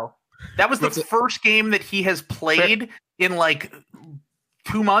that, though. That was the first game that he has played in like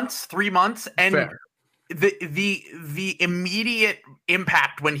 2 months, 3 months, and the immediate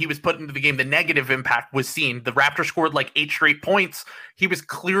impact when he was put into the game, the negative impact was seen. The Raptors scored like 8 straight points. He was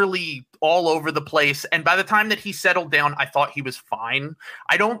clearly all over the place. And by the time that he settled down, I thought he was fine.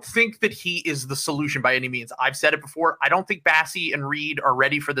 I don't think that he is the solution by any means. I've said it before. I don't think Bassey and Reed are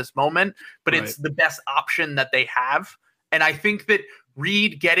ready for this moment, but it's the best option that they have. And I think that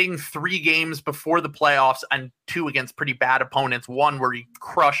Reed getting 3 games before the playoffs and 2 against pretty bad opponents, 1 where he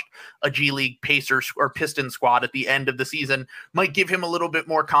crushed a G League Pacers or Piston squad at the end of the season, might give him a little bit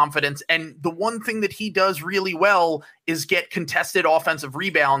more confidence. And the one thing that he does really well is get contested offensive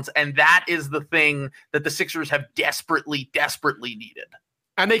rebounds. And that is the thing that the Sixers have desperately, desperately needed.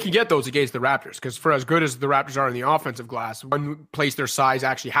 And they can get those against the Raptors, because for as good as the Raptors are in the offensive glass, one place their size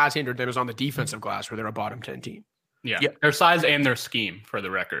actually has hindered them is on the defensive glass, where they're a bottom 10 team. Yeah, their size and their scheme, for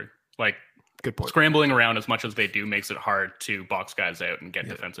the record. Like, good point. Scrambling around as much as they do makes it hard to box guys out and get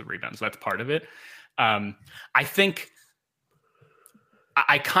defensive rebounds. That's part of it. I think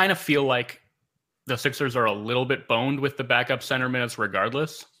I kind of feel like the Sixers are a little bit boned with the backup center minutes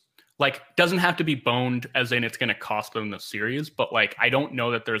regardless. Like, doesn't have to be boned as in it's going to cost them the series, but like, I don't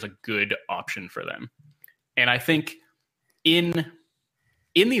know that there's a good option for them. And I think in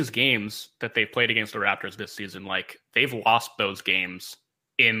these games that they've played against the Raptors this season, like, they've lost those games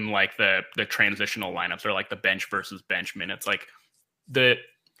in like the transitional lineups, or like the bench versus bench minutes. Like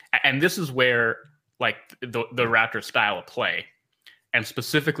and this is where like the Raptors style of play, and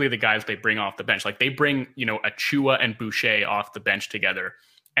specifically the guys they bring off the bench, like they bring, Achua and Boucher off the bench together.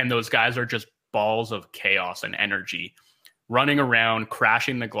 And those guys are just balls of chaos and energy, running around,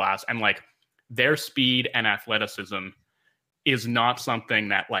 crashing the glass. And like, their speed and athleticism is not something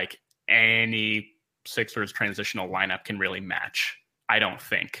that like any Sixers transitional lineup can really match, I don't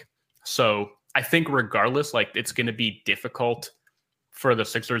think. So I think regardless, like, it's going to be difficult for the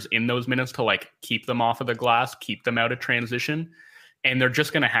Sixers in those minutes to like keep them off of the glass, keep them out of transition. And they're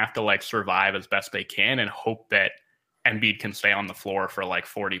just going to have to like survive as best they can and hope that Embiid can stay on the floor for like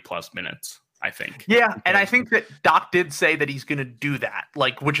 40 plus minutes, I think. Yeah. And I think that Doc did say that he's going to do that,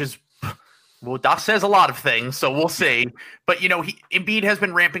 like, which is, well, Doc says a lot of things, so we'll see. But, Embiid has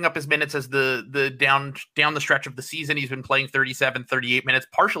been ramping up his minutes as the down the stretch of the season. He's been playing 37, 38 minutes,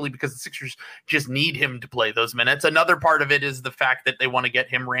 partially because the Sixers just need him to play those minutes. Another part of it is the fact that they want to get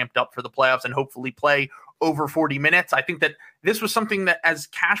him ramped up for the playoffs and hopefully play over 40 minutes. I think that this was something that, as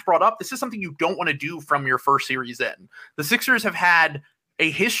Cash brought up, this is something you don't want to do from your first series in. The Sixers have had a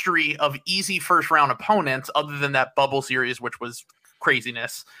history of easy first-round opponents other than that bubble series, which was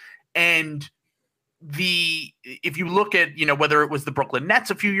craziness. And if you look at, whether it was the Brooklyn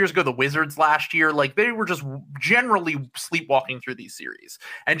Nets a few years ago, the Wizards last year, like, they were just generally sleepwalking through these series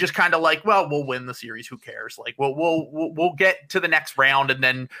and just kind of like, well, we'll win the series. Who cares? Like, we'll get to the next round. And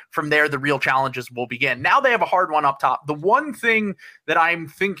then from there, the real challenges will begin. Now they have a hard one up top. The one thing that I'm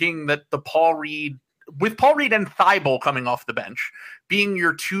thinking that with Paul Reed and Thibault coming off the bench, being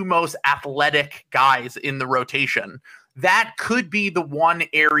your 2 most athletic guys in the rotation, that could be the one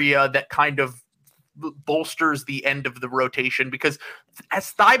area that kind of bolsters the end of the rotation, because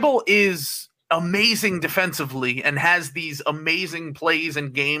as Thibault is amazing defensively and has these amazing plays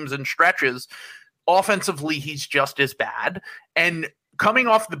and games and stretches, offensively, he's just as bad. And coming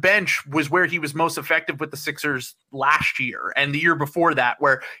off the bench was where he was most effective with the Sixers last year and the year before that,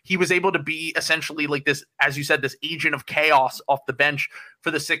 where he was able to be essentially like this, as you said, this agent of chaos off the bench for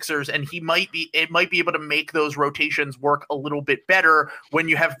the Sixers. And it might be able to make those rotations work a little bit better when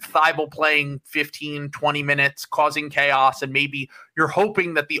you have Thibault playing 15, 20 minutes, causing chaos. And maybe you're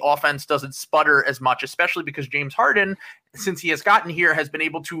hoping that the offense doesn't sputter as much, especially because James Harden, since he has gotten here, has been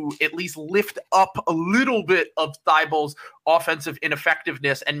able to at least lift up a little bit of Thibault's offensive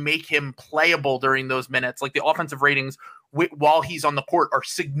ineffectiveness and make him playable during those minutes. Like, the offensive ratings while he's on the court are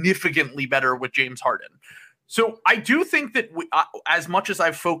significantly better with James Harden. So I do think that as much as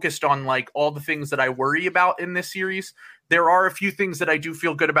I've focused on like all the things that I worry about in this series, there are a few things that I do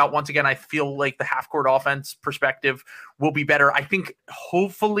feel good about. Once again, I feel like the half-court offense perspective will be better. I think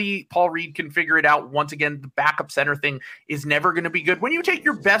hopefully Paul Reed can figure it out. Once again, the backup center thing is never going to be good. When you take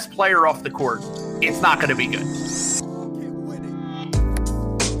your best player off the court, it's not going to be good.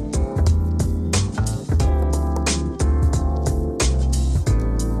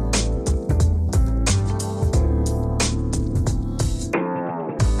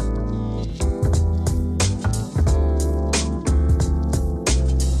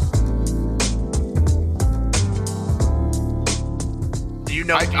 Do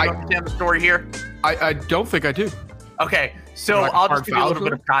you understand the story here? I don't think I do. Okay, so Like I'll just give you a little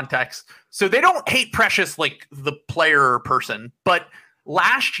bit of context. So they don't hate Precious like the player or person, but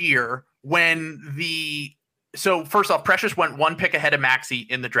last year when the So first off, Precious went one pick ahead of Maxey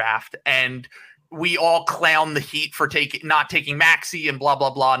in the draft, and we all clown the Heat for not taking Maxey and blah, blah,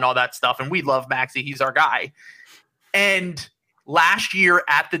 blah, and all that stuff. And we love Maxey. He's our guy. And last year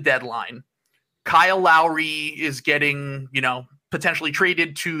at the deadline, Kyle Lowry is getting, potentially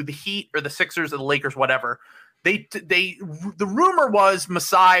traded to the Heat or the Sixers or the Lakers, whatever. The rumor was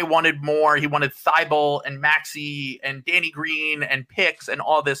Masai wanted more. He wanted Thibault and Maxey and Danny Green and picks and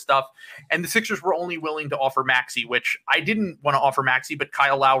all this stuff. And the Sixers were only willing to offer Maxey, which I didn't want to offer Maxey, but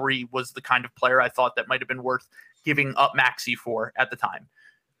Kyle Lowry was the kind of player I thought that might have been worth giving up Maxey for at the time.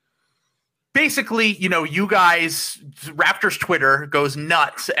 Basically, you guys, Raptors Twitter goes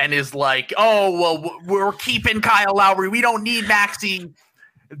nuts and is like, oh, well, we're keeping Kyle Lowry. We don't need Maxey.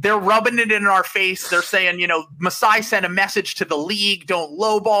 They're rubbing it in our face. They're saying, Masai sent a message to the league. Don't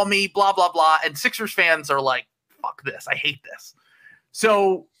lowball me, blah, blah, blah. And Sixers fans are like, fuck this. I hate this.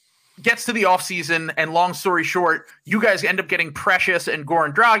 So gets to the offseason, and long story short, you guys end up getting Precious and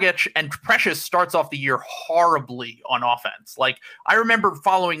Goran Dragic, and Precious starts off the year horribly on offense. Like, I remember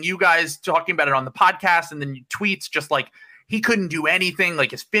following you guys talking about it on the podcast and then tweets, just like, he couldn't do anything.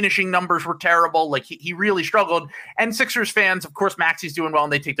 Like, his finishing numbers were terrible. Like, he really struggled. And Sixers fans, of course, Maxey's doing well,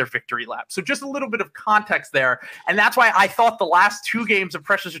 and they take their victory lap. So just a little bit of context there. And that's why I thought the last two games of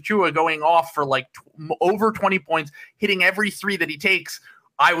Precious Achiuwa going off for like over 20 points, hitting every three that he takes,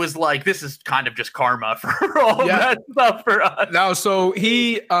 I was like, this is kind of just karma for all that stuff for us. No, so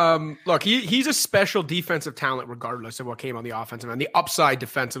he's a special defensive talent regardless of what came on the offensive end. The upside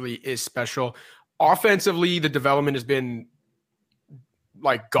defensively is special. Offensively, the development has been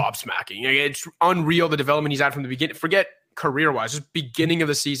like gobsmacking. It's unreal, the development he's had from the beginning. Forget career-wise, just beginning of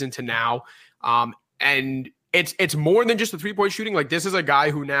the season to now. And it's more than just the three-point shooting. Like, this is a guy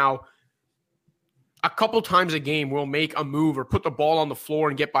who now a couple times a game will make a move or put the ball on the floor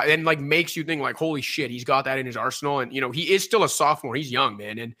and get by, and like makes you think like, holy shit, he's got that in his arsenal. And, he is still a sophomore. He's young,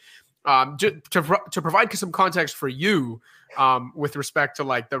 man. And to provide some context for you with respect to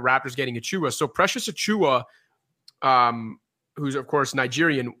like the Raptors getting Achiuwa. So Precious Achiuwa, who's of course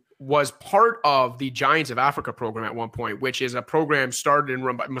Nigerian, was part of the Giants of Africa program at one point, which is a program started and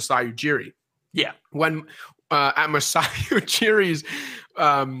run by Masai Ujiri. Yeah. When at Masai Ujiri's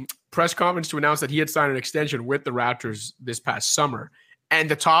press conference to announce that he had signed an extension with the Raptors this past summer, and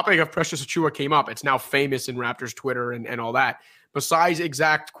the topic of Precious Achiuwa came up. It's now famous in Raptors Twitter and all that. Masai's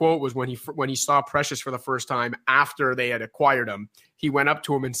exact quote was when he saw Precious for the first time after they had acquired him, he went up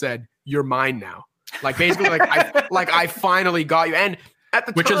to him and said, "You're mine now." Like, basically, I finally got you. And at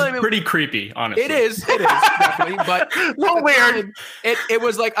the which time, is pretty creepy, honestly. It is definitely. But so weird. It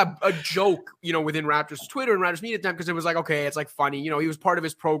was like a joke, within Raptors Twitter and Raptors media time, because it was like, okay, it's like funny, he was part of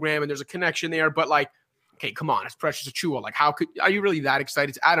his program and there's a connection there. But like, okay, come on, it's Precious Achiuwa. Like, are you really that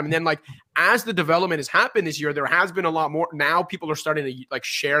excited to add him? And then like, as the development has happened this year, there has been a lot more. Now people are starting to like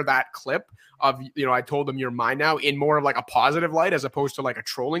share that clip of, I told them you're mine now, in more of like a positive light as opposed to like a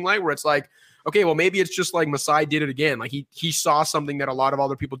trolling light, where it's like, okay, well, maybe it's just like Masai did it again. Like he saw something that a lot of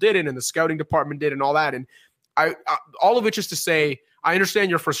other people did, and the scouting department did, and all that. And I all of it just to say, I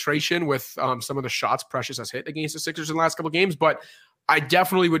understand your frustration with some of the shots Precious has hit against the Sixers in the last couple of games, but I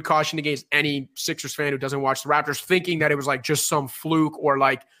definitely would caution against any Sixers fan who doesn't watch the Raptors thinking that it was like just some fluke, or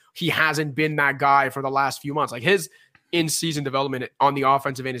like he hasn't been that guy for the last few months. Like, his in-season development on the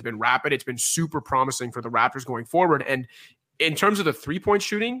offensive end has been rapid. It's been super promising for the Raptors going forward. And in terms of the three-point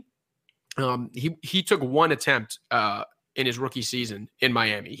shooting, he took one attempt in his rookie season in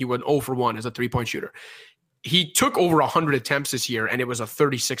Miami. He went 0 for 1 as a three-point shooter. He took over 100 attempts this year, and it was a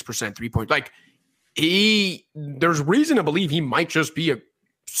 36% three-point. Like, there's reason to believe he might just be a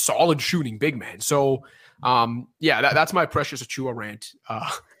solid shooting big man. So, that's my Precious Achiuwa rant.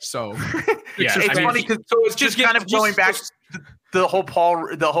 So yeah, it's funny because it's just kind of going back to the whole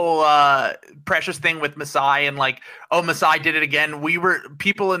Precious thing with Masai, and like, oh, Masai did it again.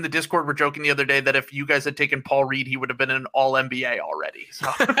 People in the Discord were joking the other day that if you guys had taken Paul Reed, he would have been an all NBA already.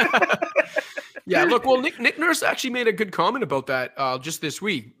 So yeah, look, well, Nick Nurse actually made a good comment about that just this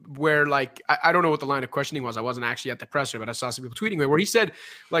week, where like, I don't know what the line of questioning was. I wasn't actually at the presser, but I saw some people tweeting it, where he said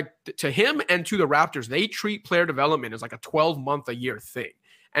like to him and to the Raptors, they treat player development as like a 12-month a year thing.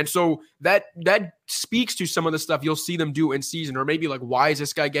 And so that speaks to some of the stuff you'll see them do in season, or maybe like, why is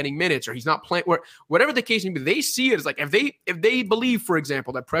this guy getting minutes, or he's not playing, or whatever the case may be. They see it as like, if they believe, for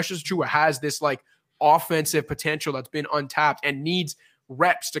example, that Precious Achiuwa has this like offensive potential that's been untapped and needs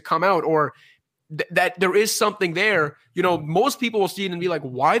reps to come out, or that there is something there. You know, most people will see it and be like,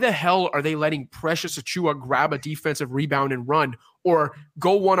 why the hell are they letting Precious Achiuwa grab a defensive rebound and run or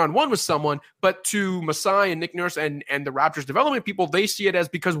go one-on-one with someone? But to Masai and Nick Nurse and the Raptors development people, they see it as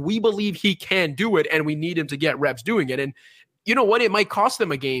because we believe he can do it and we need him to get reps doing it. And you know what? It might cost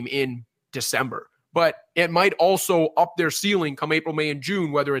them a game in December, but it might also up their ceiling come April, May, and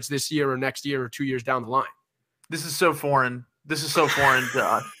June, whether it's this year or next year or 2 years down the line. This is so foreign. This is so foreign to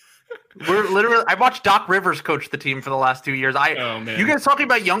us. We're literally. I watched Doc Rivers coach the team for the last 2 years. You guys talking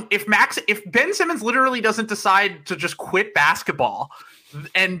about young? If Ben Simmons literally doesn't decide to just quit basketball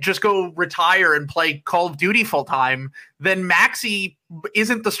and just go retire and play Call of Duty full time, then Maxey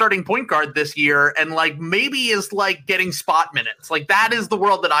isn't the starting point guard this year, and like maybe is like getting spot minutes. Like that is the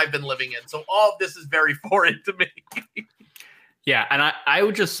world that I've been living in. So all of this is very foreign to me. Yeah, and I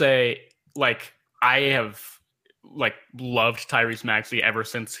would just say like I have like loved Tyrese Maxey ever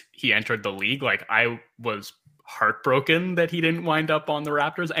since he entered the league. Like I was heartbroken that he didn't wind up on the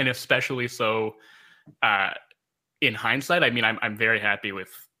Raptors, and especially so in hindsight. I mean, I'm very happy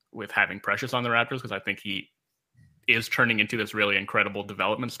with having Precious on the Raptors because I think he is turning into this really incredible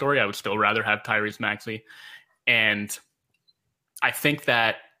development story. I would still rather have Tyrese Maxey, and I think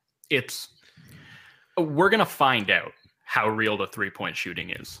that we're gonna find out how real the 3-point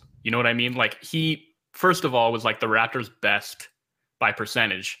shooting is. You know what I mean? Like he, first of all, was like the Raptors' best by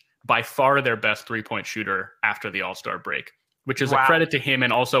percentage, by far their best 3-point shooter after the All-Star break, which is a credit to him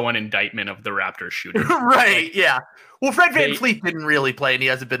and also an indictment of the Raptors shooting. Right, like, yeah. Well, Fred VanVleet didn't really play, and he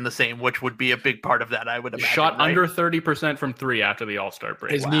hasn't been the same, which would be a big part of that, I would imagine. Shot under 30% from three after the All-Star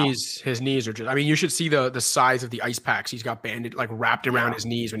break. His knees are just, I mean, you should see the size of the ice packs he's got banded, like wrapped around his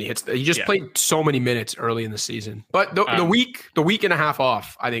knees when he hits. He just played so many minutes early in the season. But the week and a half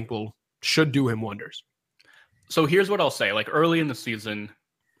off, I think should do him wonders. So here's what I'll say. Like early in the season,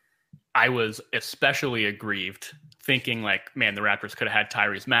 I was especially aggrieved thinking like, man, the Raptors could have had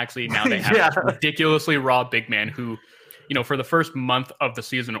Tyrese Maxey. Now they have this ridiculously raw big man who, you know, for the first month of the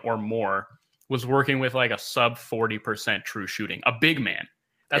season or more was working with like a sub 40% true shooting, a big man.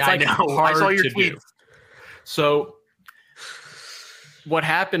 That's like hard I saw your to tweets. do. So what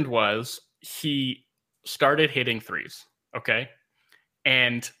happened was he started hitting threes. Okay.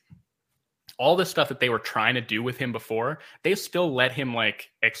 And all the stuff that they were trying to do with him before, they still let him like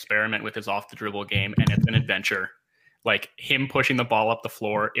experiment with his off the dribble game. And it's an adventure. Like him pushing the ball up the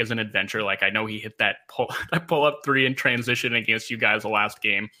floor is an adventure. Like I know he hit that pull up three in transition against you guys the last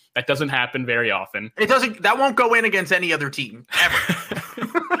game. That doesn't happen very often. That won't go in against any other team ever.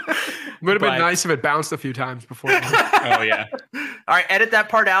 Would have been nice if it bounced a few times before. Oh yeah. All right. Edit that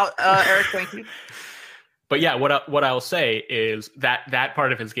part out, Eric. Thank you. But yeah, what I'll say is that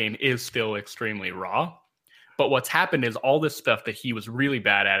part of his game is still extremely raw. But what's happened is all this stuff that he was really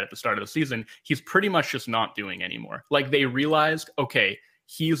bad at the start of the season, he's pretty much just not doing anymore. Like they realized, okay,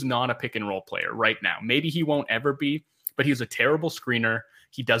 he's not a pick and roll player right now. Maybe he won't ever be, but he's a terrible screener.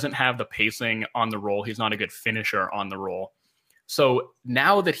 He doesn't have the pacing on the roll. He's not a good finisher on the roll. So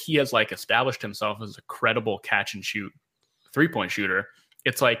now that he has like established himself as a credible catch and shoot 3-point shooter,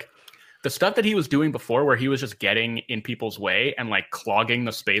 it's like the stuff that he was doing before where he was just getting in people's way and like clogging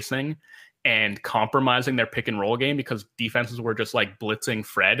the spacing and compromising their pick and roll game because defenses were just like blitzing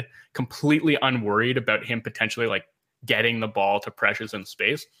Fred, completely unworried about him potentially like getting the ball to Precious in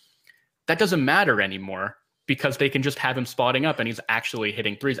space. That doesn't matter anymore because they can just have him spotting up and he's actually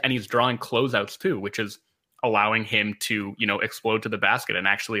hitting threes and he's drawing closeouts too, which is allowing him to, you know, explode to the basket and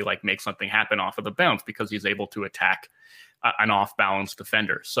actually like make something happen off of the bounce because he's able to attack an off balance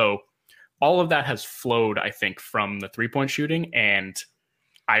defender. So all of that has flowed, I think, from the 3-point shooting, and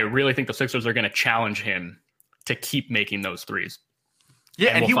I really think the Sixers are going to challenge him to keep making those threes.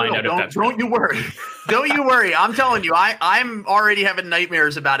 Yeah, and we'll find out if that's real. Don't you worry. Don't you worry. I'm telling you, I'm already having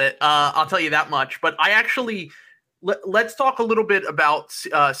nightmares about it. I'll tell you that much. But I actually let's talk a little bit about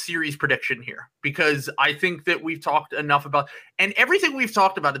series prediction here, because I think that we've talked enough about, and everything we've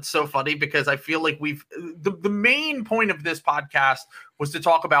talked about, it's so funny because I feel like the main point of this podcast was to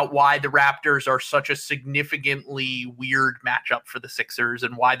talk about why the Raptors are such a significantly weird matchup for the Sixers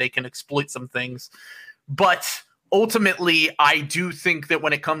and why they can exploit some things. But ultimately, I do think that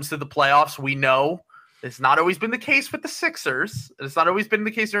when it comes to the playoffs, we know it's not always been the case with the Sixers. It's not always been the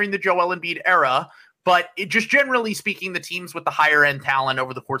case during the Joel Embiid era. But just generally speaking, the teams with the higher end talent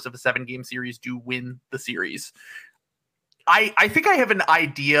over the course of a 7-game series do win the series. I think I have an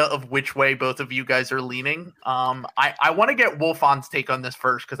idea of which way both of you guys are leaning. I want to get Wolfond's take on this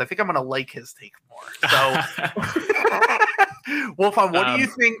first because I think I'm going to like his take more. So Wolfond, what do you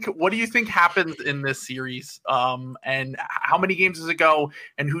think? What do you think happens in this series? And how many games does it go?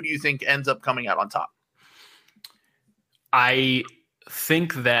 And who do you think ends up coming out on top? I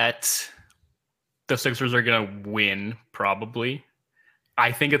think that the Sixers are going to win, probably.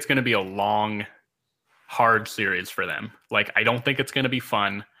 I think it's going to be a long, hard series for them. Like, I don't think it's going to be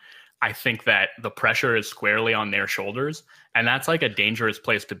fun. I think that the pressure is squarely on their shoulders, and that's like a dangerous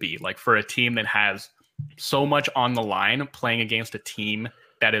place to be. Like, for a team that has so much on the line, playing against a team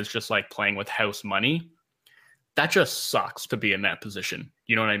that is just like playing with house money, that just sucks to be in that position.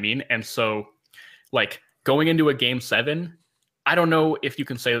 You know what I mean? And so, like, going into a game 7, I don't know if you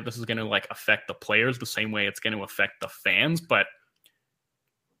can say that this is going to like affect the players the same way it's going to affect the fans, but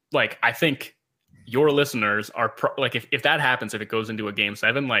like, I think your listeners are like, if that happens, if it goes into a game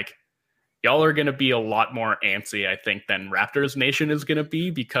 7, like, y'all are going to be a lot more antsy, I think, than Raptors Nation is going to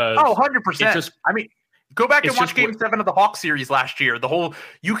be, because 100%. I mean, go back and watch game 7 of the Hawks series last year.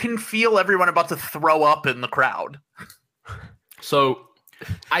 You can feel everyone about to throw up in the crowd. So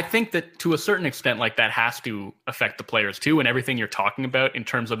I think that to a certain extent, like, that has to affect the players too, and everything you're talking about in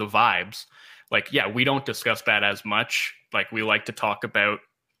terms of the vibes. Like, yeah, we don't discuss that as much. Like, we like to talk about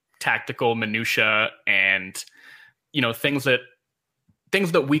tactical minutia and, you know, things that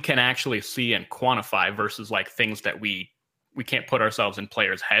we can actually see and quantify versus like things that we can't put ourselves in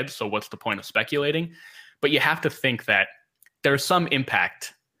players' heads. So what's the point of speculating? But you have to think that there's some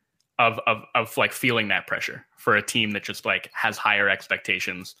impact of like feeling that pressure for a team that just like has higher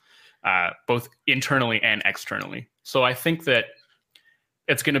expectations, both internally and externally. So I think that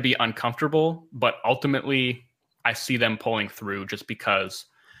it's going to be uncomfortable, but ultimately I see them pulling through just because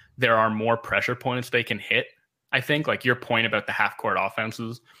there are more pressure points they can hit. I think, like, your point about the half-court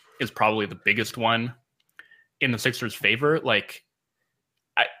offenses is probably the biggest one in the Sixers' favor. Like,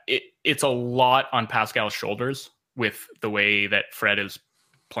 it's a lot on Pascal's shoulders with the way that Fred is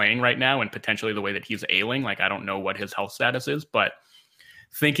playing right now and potentially the way that he's ailing. Like, I don't know what his health status is, but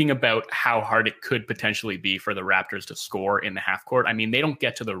thinking about how hard it could potentially be for the Raptors to score in the half-court. I mean, they don't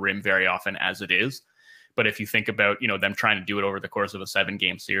get to the rim very often as it is. But if you think about, you know, them trying to do it over the course of a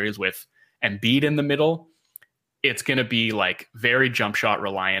 7-game series with Embiid in the middle, it's going to be like very jump shot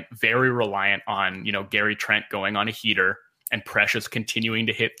reliant, very reliant on, you know, Gary Trent going on a heater and Precious continuing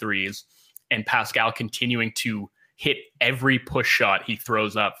to hit threes and Pascal continuing to hit every push shot he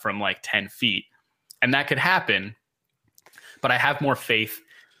throws up from like 10 feet. And that could happen, but I have more faith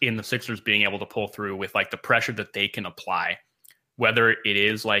in the Sixers being able to pull through with like the pressure that they can apply, whether it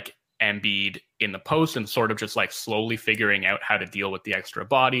is like Embiid in the post and sort of just like slowly figuring out how to deal with the extra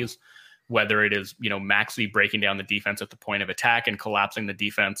bodies, whether it is, you know, Maxey breaking down the defense at the point of attack and collapsing the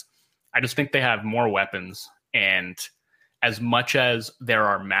defense. I just think they have more weapons. And as much as there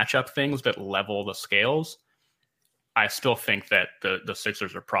are matchup things that level the scales, I still think that the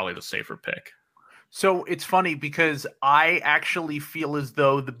Sixers are probably the safer pick. So it's funny because I actually feel as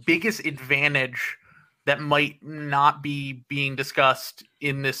though the biggest advantage that might not be being discussed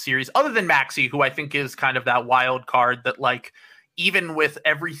in this series, other than Maxey, who I think is kind of that wild card that, like, even with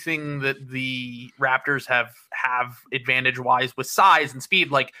everything that the Raptors have advantage wise with size and speed,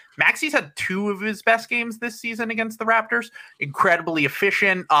 like, Maxey's had 2 of his best games this season against the Raptors. Incredibly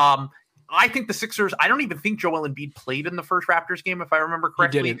efficient. I think the Sixers, I don't even think Joel Embiid played in the first Raptors game, if I remember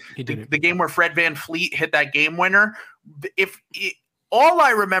correctly. He didn't. The game where Fred VanVleet hit that game winner. All I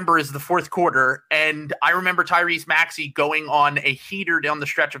remember is the fourth quarter, and I remember Tyrese Maxey going on a heater down the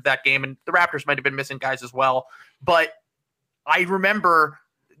stretch of that game, and the Raptors might have been missing guys as well. But I remember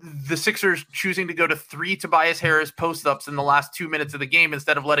the Sixers choosing to go to 3 Tobias Harris post-ups in the last 2 minutes of the game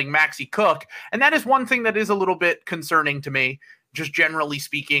instead of letting Maxey cook. And that is one thing that is a little bit concerning to me, just generally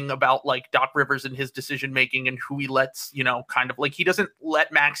speaking, about like Doc Rivers and his decision-making and who he lets, you know, kind of like, he doesn't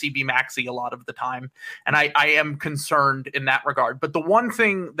let Maxey be Maxey a lot of the time. And I am concerned in that regard. But the one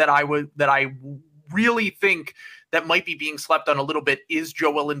thing that I really think that might be being slept on a little bit is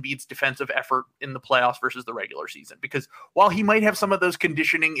Joel Embiid's defensive effort in the playoffs versus the regular season. Because while he might have some of those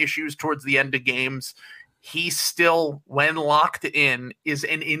conditioning issues towards the end of games, he still, when locked in, is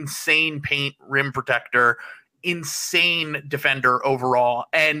an insane paint rim protector, insane defender overall.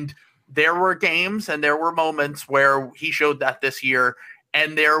 And there were games and there were moments where he showed that this year,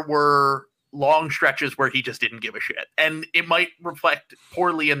 and there were long stretches where he just didn't give a shit. And it might reflect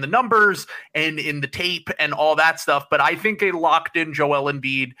poorly in the numbers and in the tape and all that stuff. But I think a locked in Joel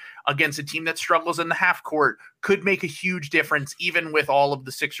Embiid against a team that struggles in the half court could make a huge difference, even with all of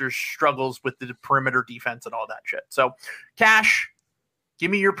the Sixers' struggles with the perimeter defense and all that shit. So, Cash,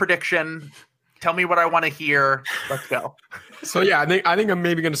 give me your prediction. Tell me what I want to hear. Let's go. So yeah, I think I'm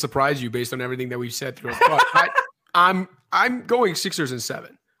maybe going to surprise you based on everything that we've said through. I'm going Sixers in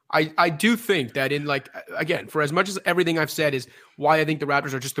 7. I do think that in again, for as much as everything I've said is why I think the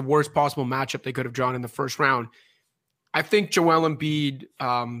Raptors are just the worst possible matchup they could have drawn in the first round. I think Joel Embiid,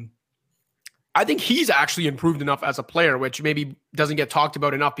 I think he's actually improved enough as a player, which maybe doesn't get talked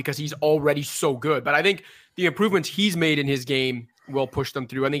about enough because he's already so good. But I think the improvements he's made in his game will push them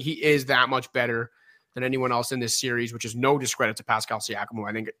through. I think he is that much better than anyone else in this series, which is no discredit to Pascal Siakam, who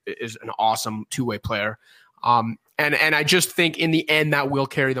I think is an awesome two-way player. And I just think in the end that will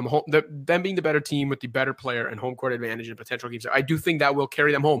carry them home. Them being the better team with the better player and home court advantage and potential games, I do think that will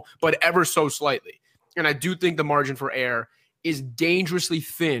carry them home, but ever so slightly. And I do think the margin for error is dangerously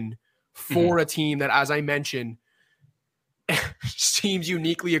thin for a team that, as I mentioned, seems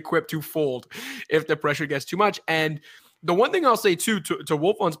uniquely equipped to fold if the pressure gets too much. And the one thing I'll say too, to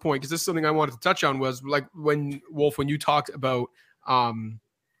Wolfond's point, because this is something I wanted to touch on, was like when you talked about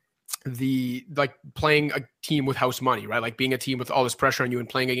the playing a team with house money, right? Like being a team with all this pressure on you and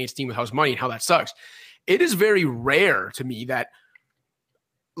playing against a team with house money and how that sucks. It is very rare to me that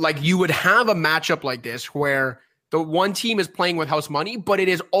like you would have a matchup like this where the one team is playing with house money, but it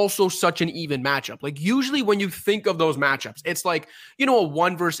is also such an even matchup. Like usually when you think of those matchups, it's like, a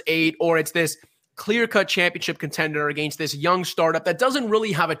 1 versus 8, or it's this clear-cut championship contender against this young startup that doesn't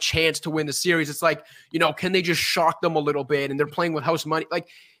really have a chance to win the series. It's like, can they just shock them a little bit? And they're playing with house money. Like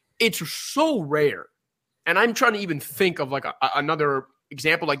it's so rare. And I'm trying to even think of like another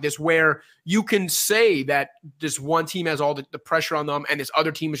example like this where you can say that this one team has all the pressure on them and this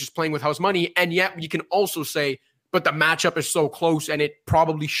other team is just playing with house money. And yet you can also say, but the matchup is so close and it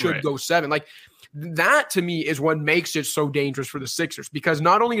probably should go 7. Like that to me is what makes it so dangerous for the Sixers, because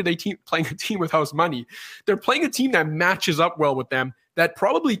not only are they playing a team with house money, they're playing a team that matches up well with them, that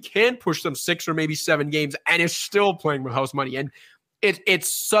probably can push them 6 or maybe 7 games and is still playing with house money. And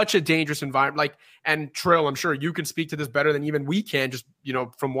it's such a dangerous environment. Like, and Trill, I'm sure you can speak to this better than even we can, just,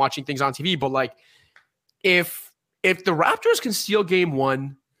 from watching things on TV. But like, if the Raptors can steal game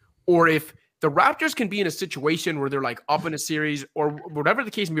 1, or if the Raptors can be in a situation where they're like up in a series or whatever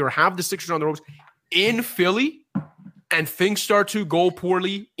the case may be, or have the Sixers on the ropes in Philly and things start to go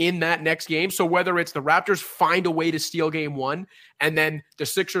poorly in that next game. So whether it's the Raptors find a way to steal game 1 and then the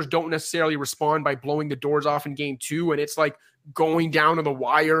Sixers don't necessarily respond by blowing the doors off in game 2, and it's like going down to the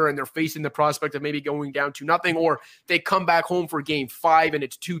wire and they're facing the prospect of maybe going down 2-0, or they come back home for game 5 and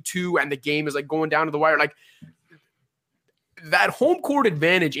it's 2-2 and the game is like going down to the wire. Like that home court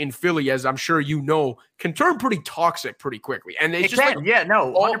advantage in Philly, as I'm sure can turn pretty toxic pretty quickly. And it's just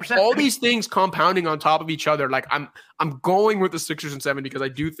 100%. All these things compounding on top of each other. Like I'm going with the Sixers in 7 because I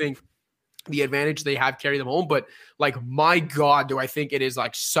do think the advantage they have carry them home. But like, my God, do I think it is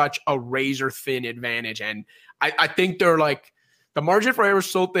like such a razor thin advantage. And I think they're like, the margin for error is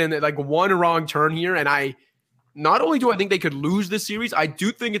so thin that like one wrong turn here. And not only do I think they could lose this series, I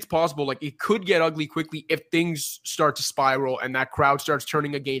do think it's possible. Like it could get ugly quickly if things start to spiral and that crowd starts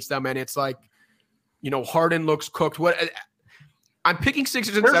turning against them. And it's like, Harden looks cooked. I'm picking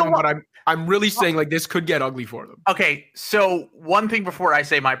Sixers in 7, but I'm really saying like this could get ugly for them. Okay, so one thing before I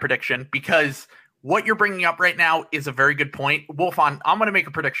say my prediction, because what you're bringing up right now is a very good point. Wolfond, I'm going to make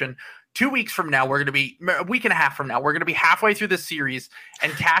a prediction. 2 weeks from now, a week and a half from now, we're going to be halfway through this series,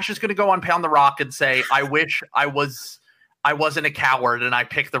 and Cash is going to go on Pound the Rock and say, I wish I wasn't a coward and I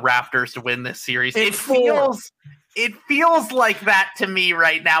picked the Raptors to win this series. It feels like that to me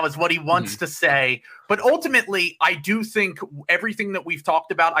right now is what he wants to say. But ultimately, I do think everything that we've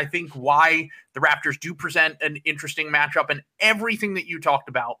talked about, I think why the Raptors do present an interesting matchup, and everything that you talked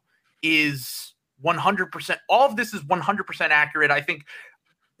about is 100%. All of this is 100% accurate. I think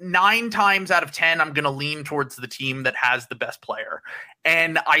 9 times out of 10, I'm going to lean towards the team that has the best player.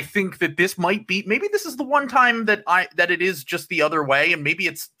 And I think that this might be, maybe this is the one time that it is just the other way. And maybe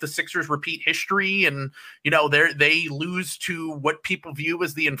it's the Sixers repeat history and, they lose to what people view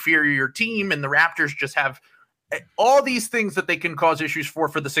as the inferior team. And the Raptors just have all these things that they can cause issues for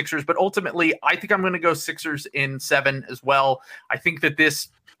the Sixers. But ultimately, I think I'm going to go Sixers in 7 as well. I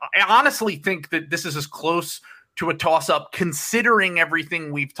honestly think that this is as close to a toss-up considering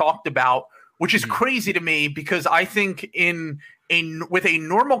everything we've talked about, which is crazy to me, because I think with a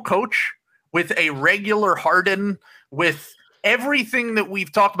normal coach, with a regular Harden, with everything that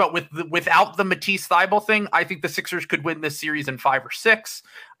we've talked about without the Matisse Thybulle thing, I think the Sixers could win this series in 5 or 6.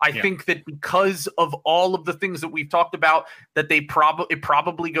 I think that because of all of the things that we've talked about, that it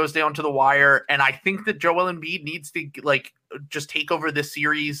probably goes down to the wire. And I think that Joel Embiid needs to just take over this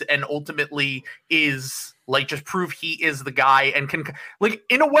series and ultimately is Like, just prove he is the guy and can, like,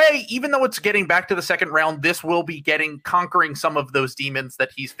 in a way, even though it's getting back to the second round, this will be conquering some of those demons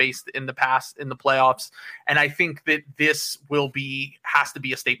that he's faced in the past in the playoffs. And I think that this has to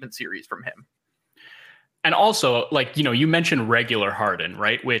be a statement series from him. And also, like, you mentioned regular Harden,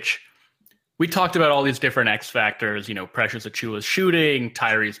 right? Which we talked about all these different X factors, Precious Achiuwa's shooting,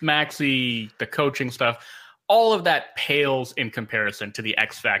 Tyrese Maxey, the coaching stuff. All of that pales in comparison to the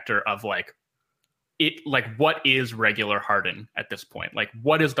X factor of like what is regular Harden at this point? Like,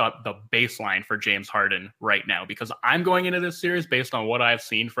 what is the baseline for James Harden right now? Because I'm going into this series based on what I've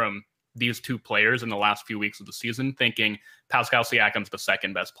seen from these two players in the last few weeks of the season, thinking Pascal Siakam's the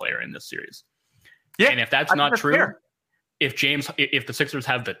second best player in this series. Yeah, and if that's not true, fair. If the Sixers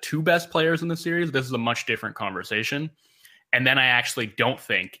have the two best players in the series, this is a much different conversation. And then I actually don't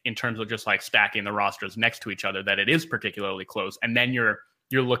think, in terms of just like stacking the rosters next to each other, that it is particularly close. And then you're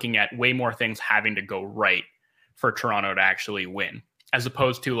looking at way more things having to go right for Toronto to actually win, as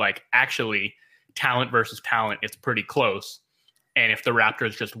opposed to like actually talent versus talent. It's pretty close. And if the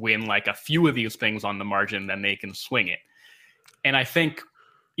Raptors just win like a few of these things on the margin, then they can swing it. And I think,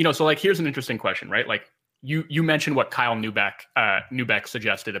 so like, here's an interesting question, right? Like you mentioned what Kyle Neubeck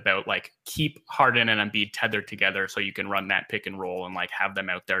suggested about like keep Harden and Embiid tethered together so you can run that pick and roll and like have them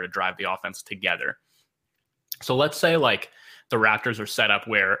out there to drive the offense together. So let's say like the Raptors are set up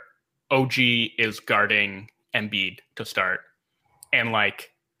where OG is guarding Embiid to start and like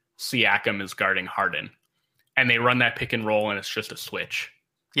Siakam is guarding Harden, and they run that pick and roll and it's just a switch.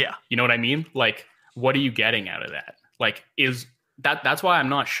 Yeah. You know what I mean? Like, what are you getting out of that? Like, that's why I'm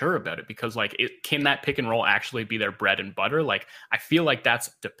not sure about it, because like can that pick and roll actually be their bread and butter? Like, I feel like that's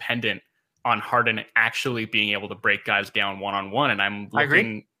dependent on Harden actually being able to break guys down one-on-one. And I'm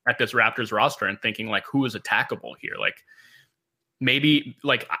looking at this Raptors roster and thinking like, who is attackable here? Like maybe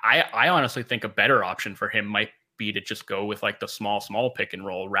like, I honestly think a better option for him might be to just go with like the small pick and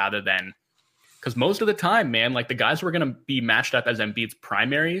roll rather than, because most of the time, man, like the guys who are going to be matched up as Embiid's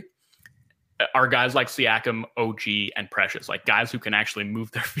primary are guys like Siakam, OG, and Precious, like guys who can actually move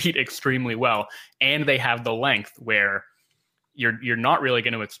their feet extremely well. And they have the length where you're not really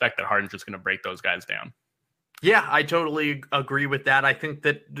going to expect that Harden's just going to break those guys down. Yeah, I totally agree with that. I think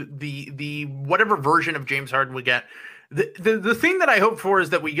that the whatever version of James Harden we get, the thing that I hope for is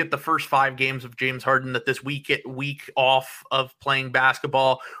that we get the first 5 games of James Harden, that this week off of playing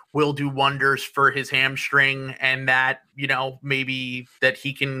basketball will do wonders for his hamstring, and that, maybe that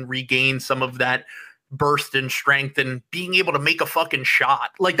he can regain some of that burst and strength and being able to make a fucking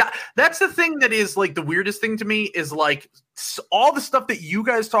shot. Like that's the thing that is like the weirdest thing to me, is like all the stuff that you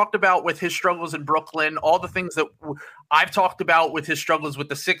guys talked about with his struggles in Brooklyn, all the things that I've talked about with his struggles with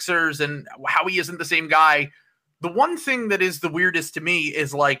the Sixers and how he isn't the same guy. The one thing that is the weirdest to me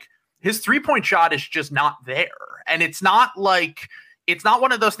is like his 3-point shot is just not there. And it's not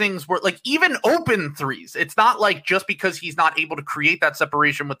one of those things where like even open threes, it's not like just because he's not able to create that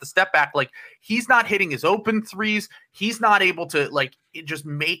separation with the step back, like he's not hitting his open threes. He's not able to like just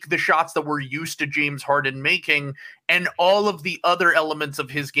make the shots that we're used to James Harden making. And all of the other elements of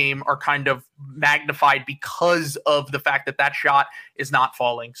his game are kind of magnified because of the fact that shot is not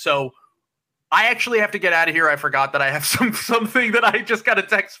falling. So I actually have to get out of here. I forgot that I have something that I just got a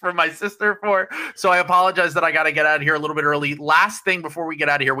text from my sister for. So I apologize that I got to get out of here a little bit early. Last thing before we get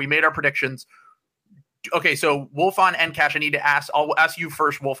out of here, we made our predictions. Okay, so Wolfond and Cash, I need to ask. I'll ask you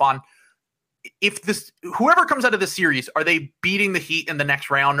first, Wolfond. If whoever comes out of this series, are they beating the Heat in the next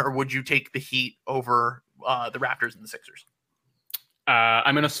round, or would you take the Heat over the Raptors and the Sixers?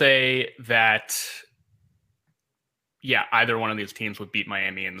 I'm going to say that. Yeah, either one of these teams would beat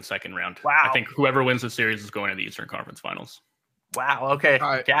Miami in the second round. Wow. I think whoever wins the series is going to the Eastern Conference Finals. Wow. Okay.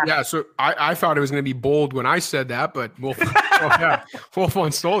 Yeah. So I thought it was going to be bold when I said that, but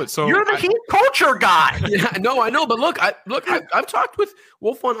Wolfond stole it. So you're the Heat culture guy. Yeah. No, I know. But look, I've talked with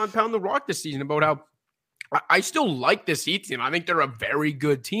Wolfond on Pound the Rock this season about how I still like this Heat team. I think they're a very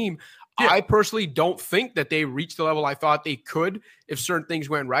good team. Yeah. I personally don't think that they reached the level I thought they could if certain things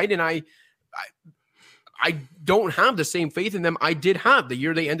went right. And I don't have the same faith in them I did have the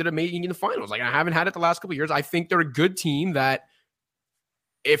year they ended up making in the finals. Like, I haven't had it the last couple of years. I think they're a good team that,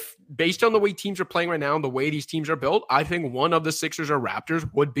 if based on the way teams are playing right now and the way these teams are built, I think one of the Sixers or Raptors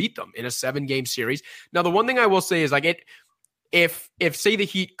would beat them in a 7-game series. Now, the one thing I will say is like if say the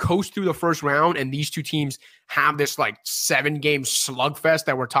Heat coast through the first round and these two teams have this like 7-game slugfest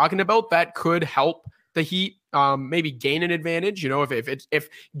that we're talking about, that could help the Heat maybe gain an advantage. If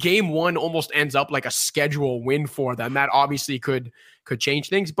game 1 almost ends up like a schedule win for them, that obviously could change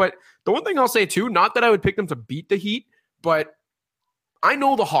things. But the one thing I'll say too, not that I would pick them to beat the Heat, but I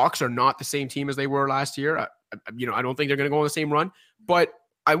know the Hawks are not the same team as they were last year. I don't think they're going to go on the same run, but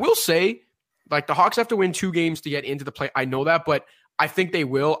I will say, like, the Hawks have to win 2 games to get into the play. I know that, but I think they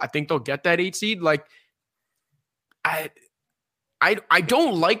will. I think they'll get that 8 seed. Like, I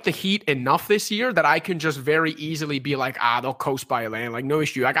don't like the Heat enough this year that I can just very easily be like, they'll coast by Atlanta. Like, no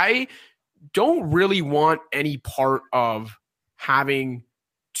issue. Like, I don't really want any part of having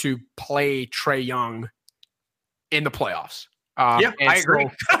to play Trae Young in the playoffs. I agree.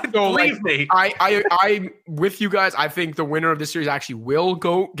 So Believe me. I'm with you guys. I think the winner of this series actually will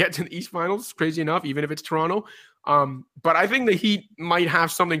get to the East Finals. Crazy enough, even if it's Toronto. But I think the Heat might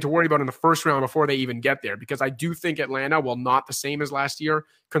have something to worry about in the first round before they even get there, because I do think Atlanta, while not the same as last year,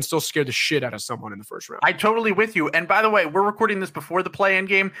 can still scare the shit out of someone in the first round. I totally with you. And by the way, we're recording this before the play-in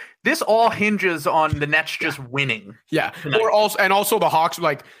game. This all hinges on the Nets just winning. Yeah. Also the Hawks,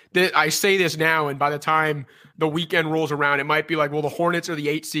 like, I say this now, and by the time the weekend rolls around, it might be like, well, the Hornets are the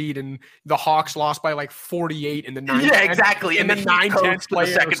 8 seed and the Hawks lost by like 48 in the 9th. Yeah, exactly. In the 9-10 for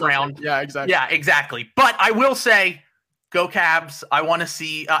the second round. Yeah, exactly. Yeah, exactly. But I will say, go Cavs. I want to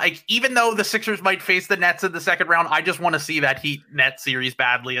see, even though the Sixers might face the Nets in the second round, I just want to see that Heat-Nets series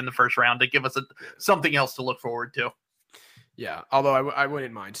badly in the first round to give us something else to look forward to. Yeah, although I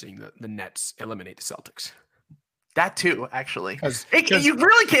wouldn't mind seeing the Nets eliminate the Celtics. That too, actually. You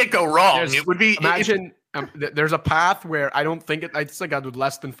really can't go wrong. It would be imagine there's a path where I don't think it's like with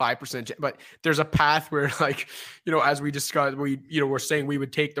less than 5%, but there's a path where, like, as we discussed, we're saying we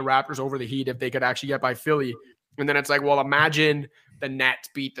would take the Raptors over the Heat if they could actually get by Philly, and then it's like, well, imagine the Nets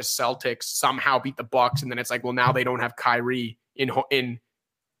beat the Celtics, somehow beat the Bucks, and then it's like, well, now they don't have Kyrie in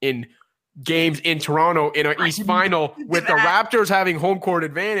games in Toronto in an East Final with the Raptors having home court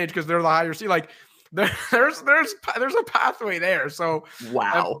advantage because they're the higher seed. Like, there's a pathway there. So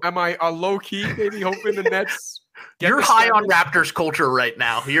wow, am I a low key maybe hoping the Nets? You're high on Raptors culture right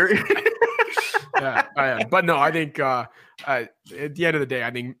now. You're yeah, I am. But no, I think at the end of the day,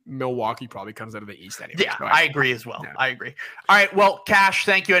 I think Milwaukee probably comes out of the East anyway. Yeah, so I agree as well. Yeah. I agree. All right, well, Cash,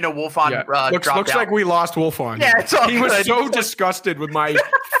 thank you. I know Wolfond looks out. like we lost Wolfond. Yeah, it's all he good. was so disgusted with my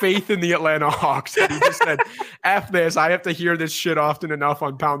faith in the Atlanta Hawks that he just said, F this. I have to hear this shit often enough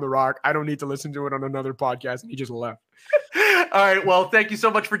on Pound the Rock. I don't need to listen to it on another podcast. And he just left. All right, well, thank you so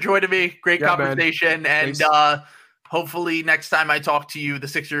much for joining me. Great conversation. Man. And hopefully next time I talk to you, the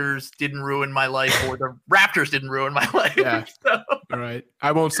Sixers didn't ruin my life or the Raptors didn't ruin my life. Yeah. So. All right.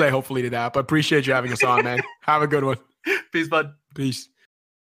 I won't say hopefully to that, but appreciate you having us on, man. Have a good one. Peace, bud. Peace.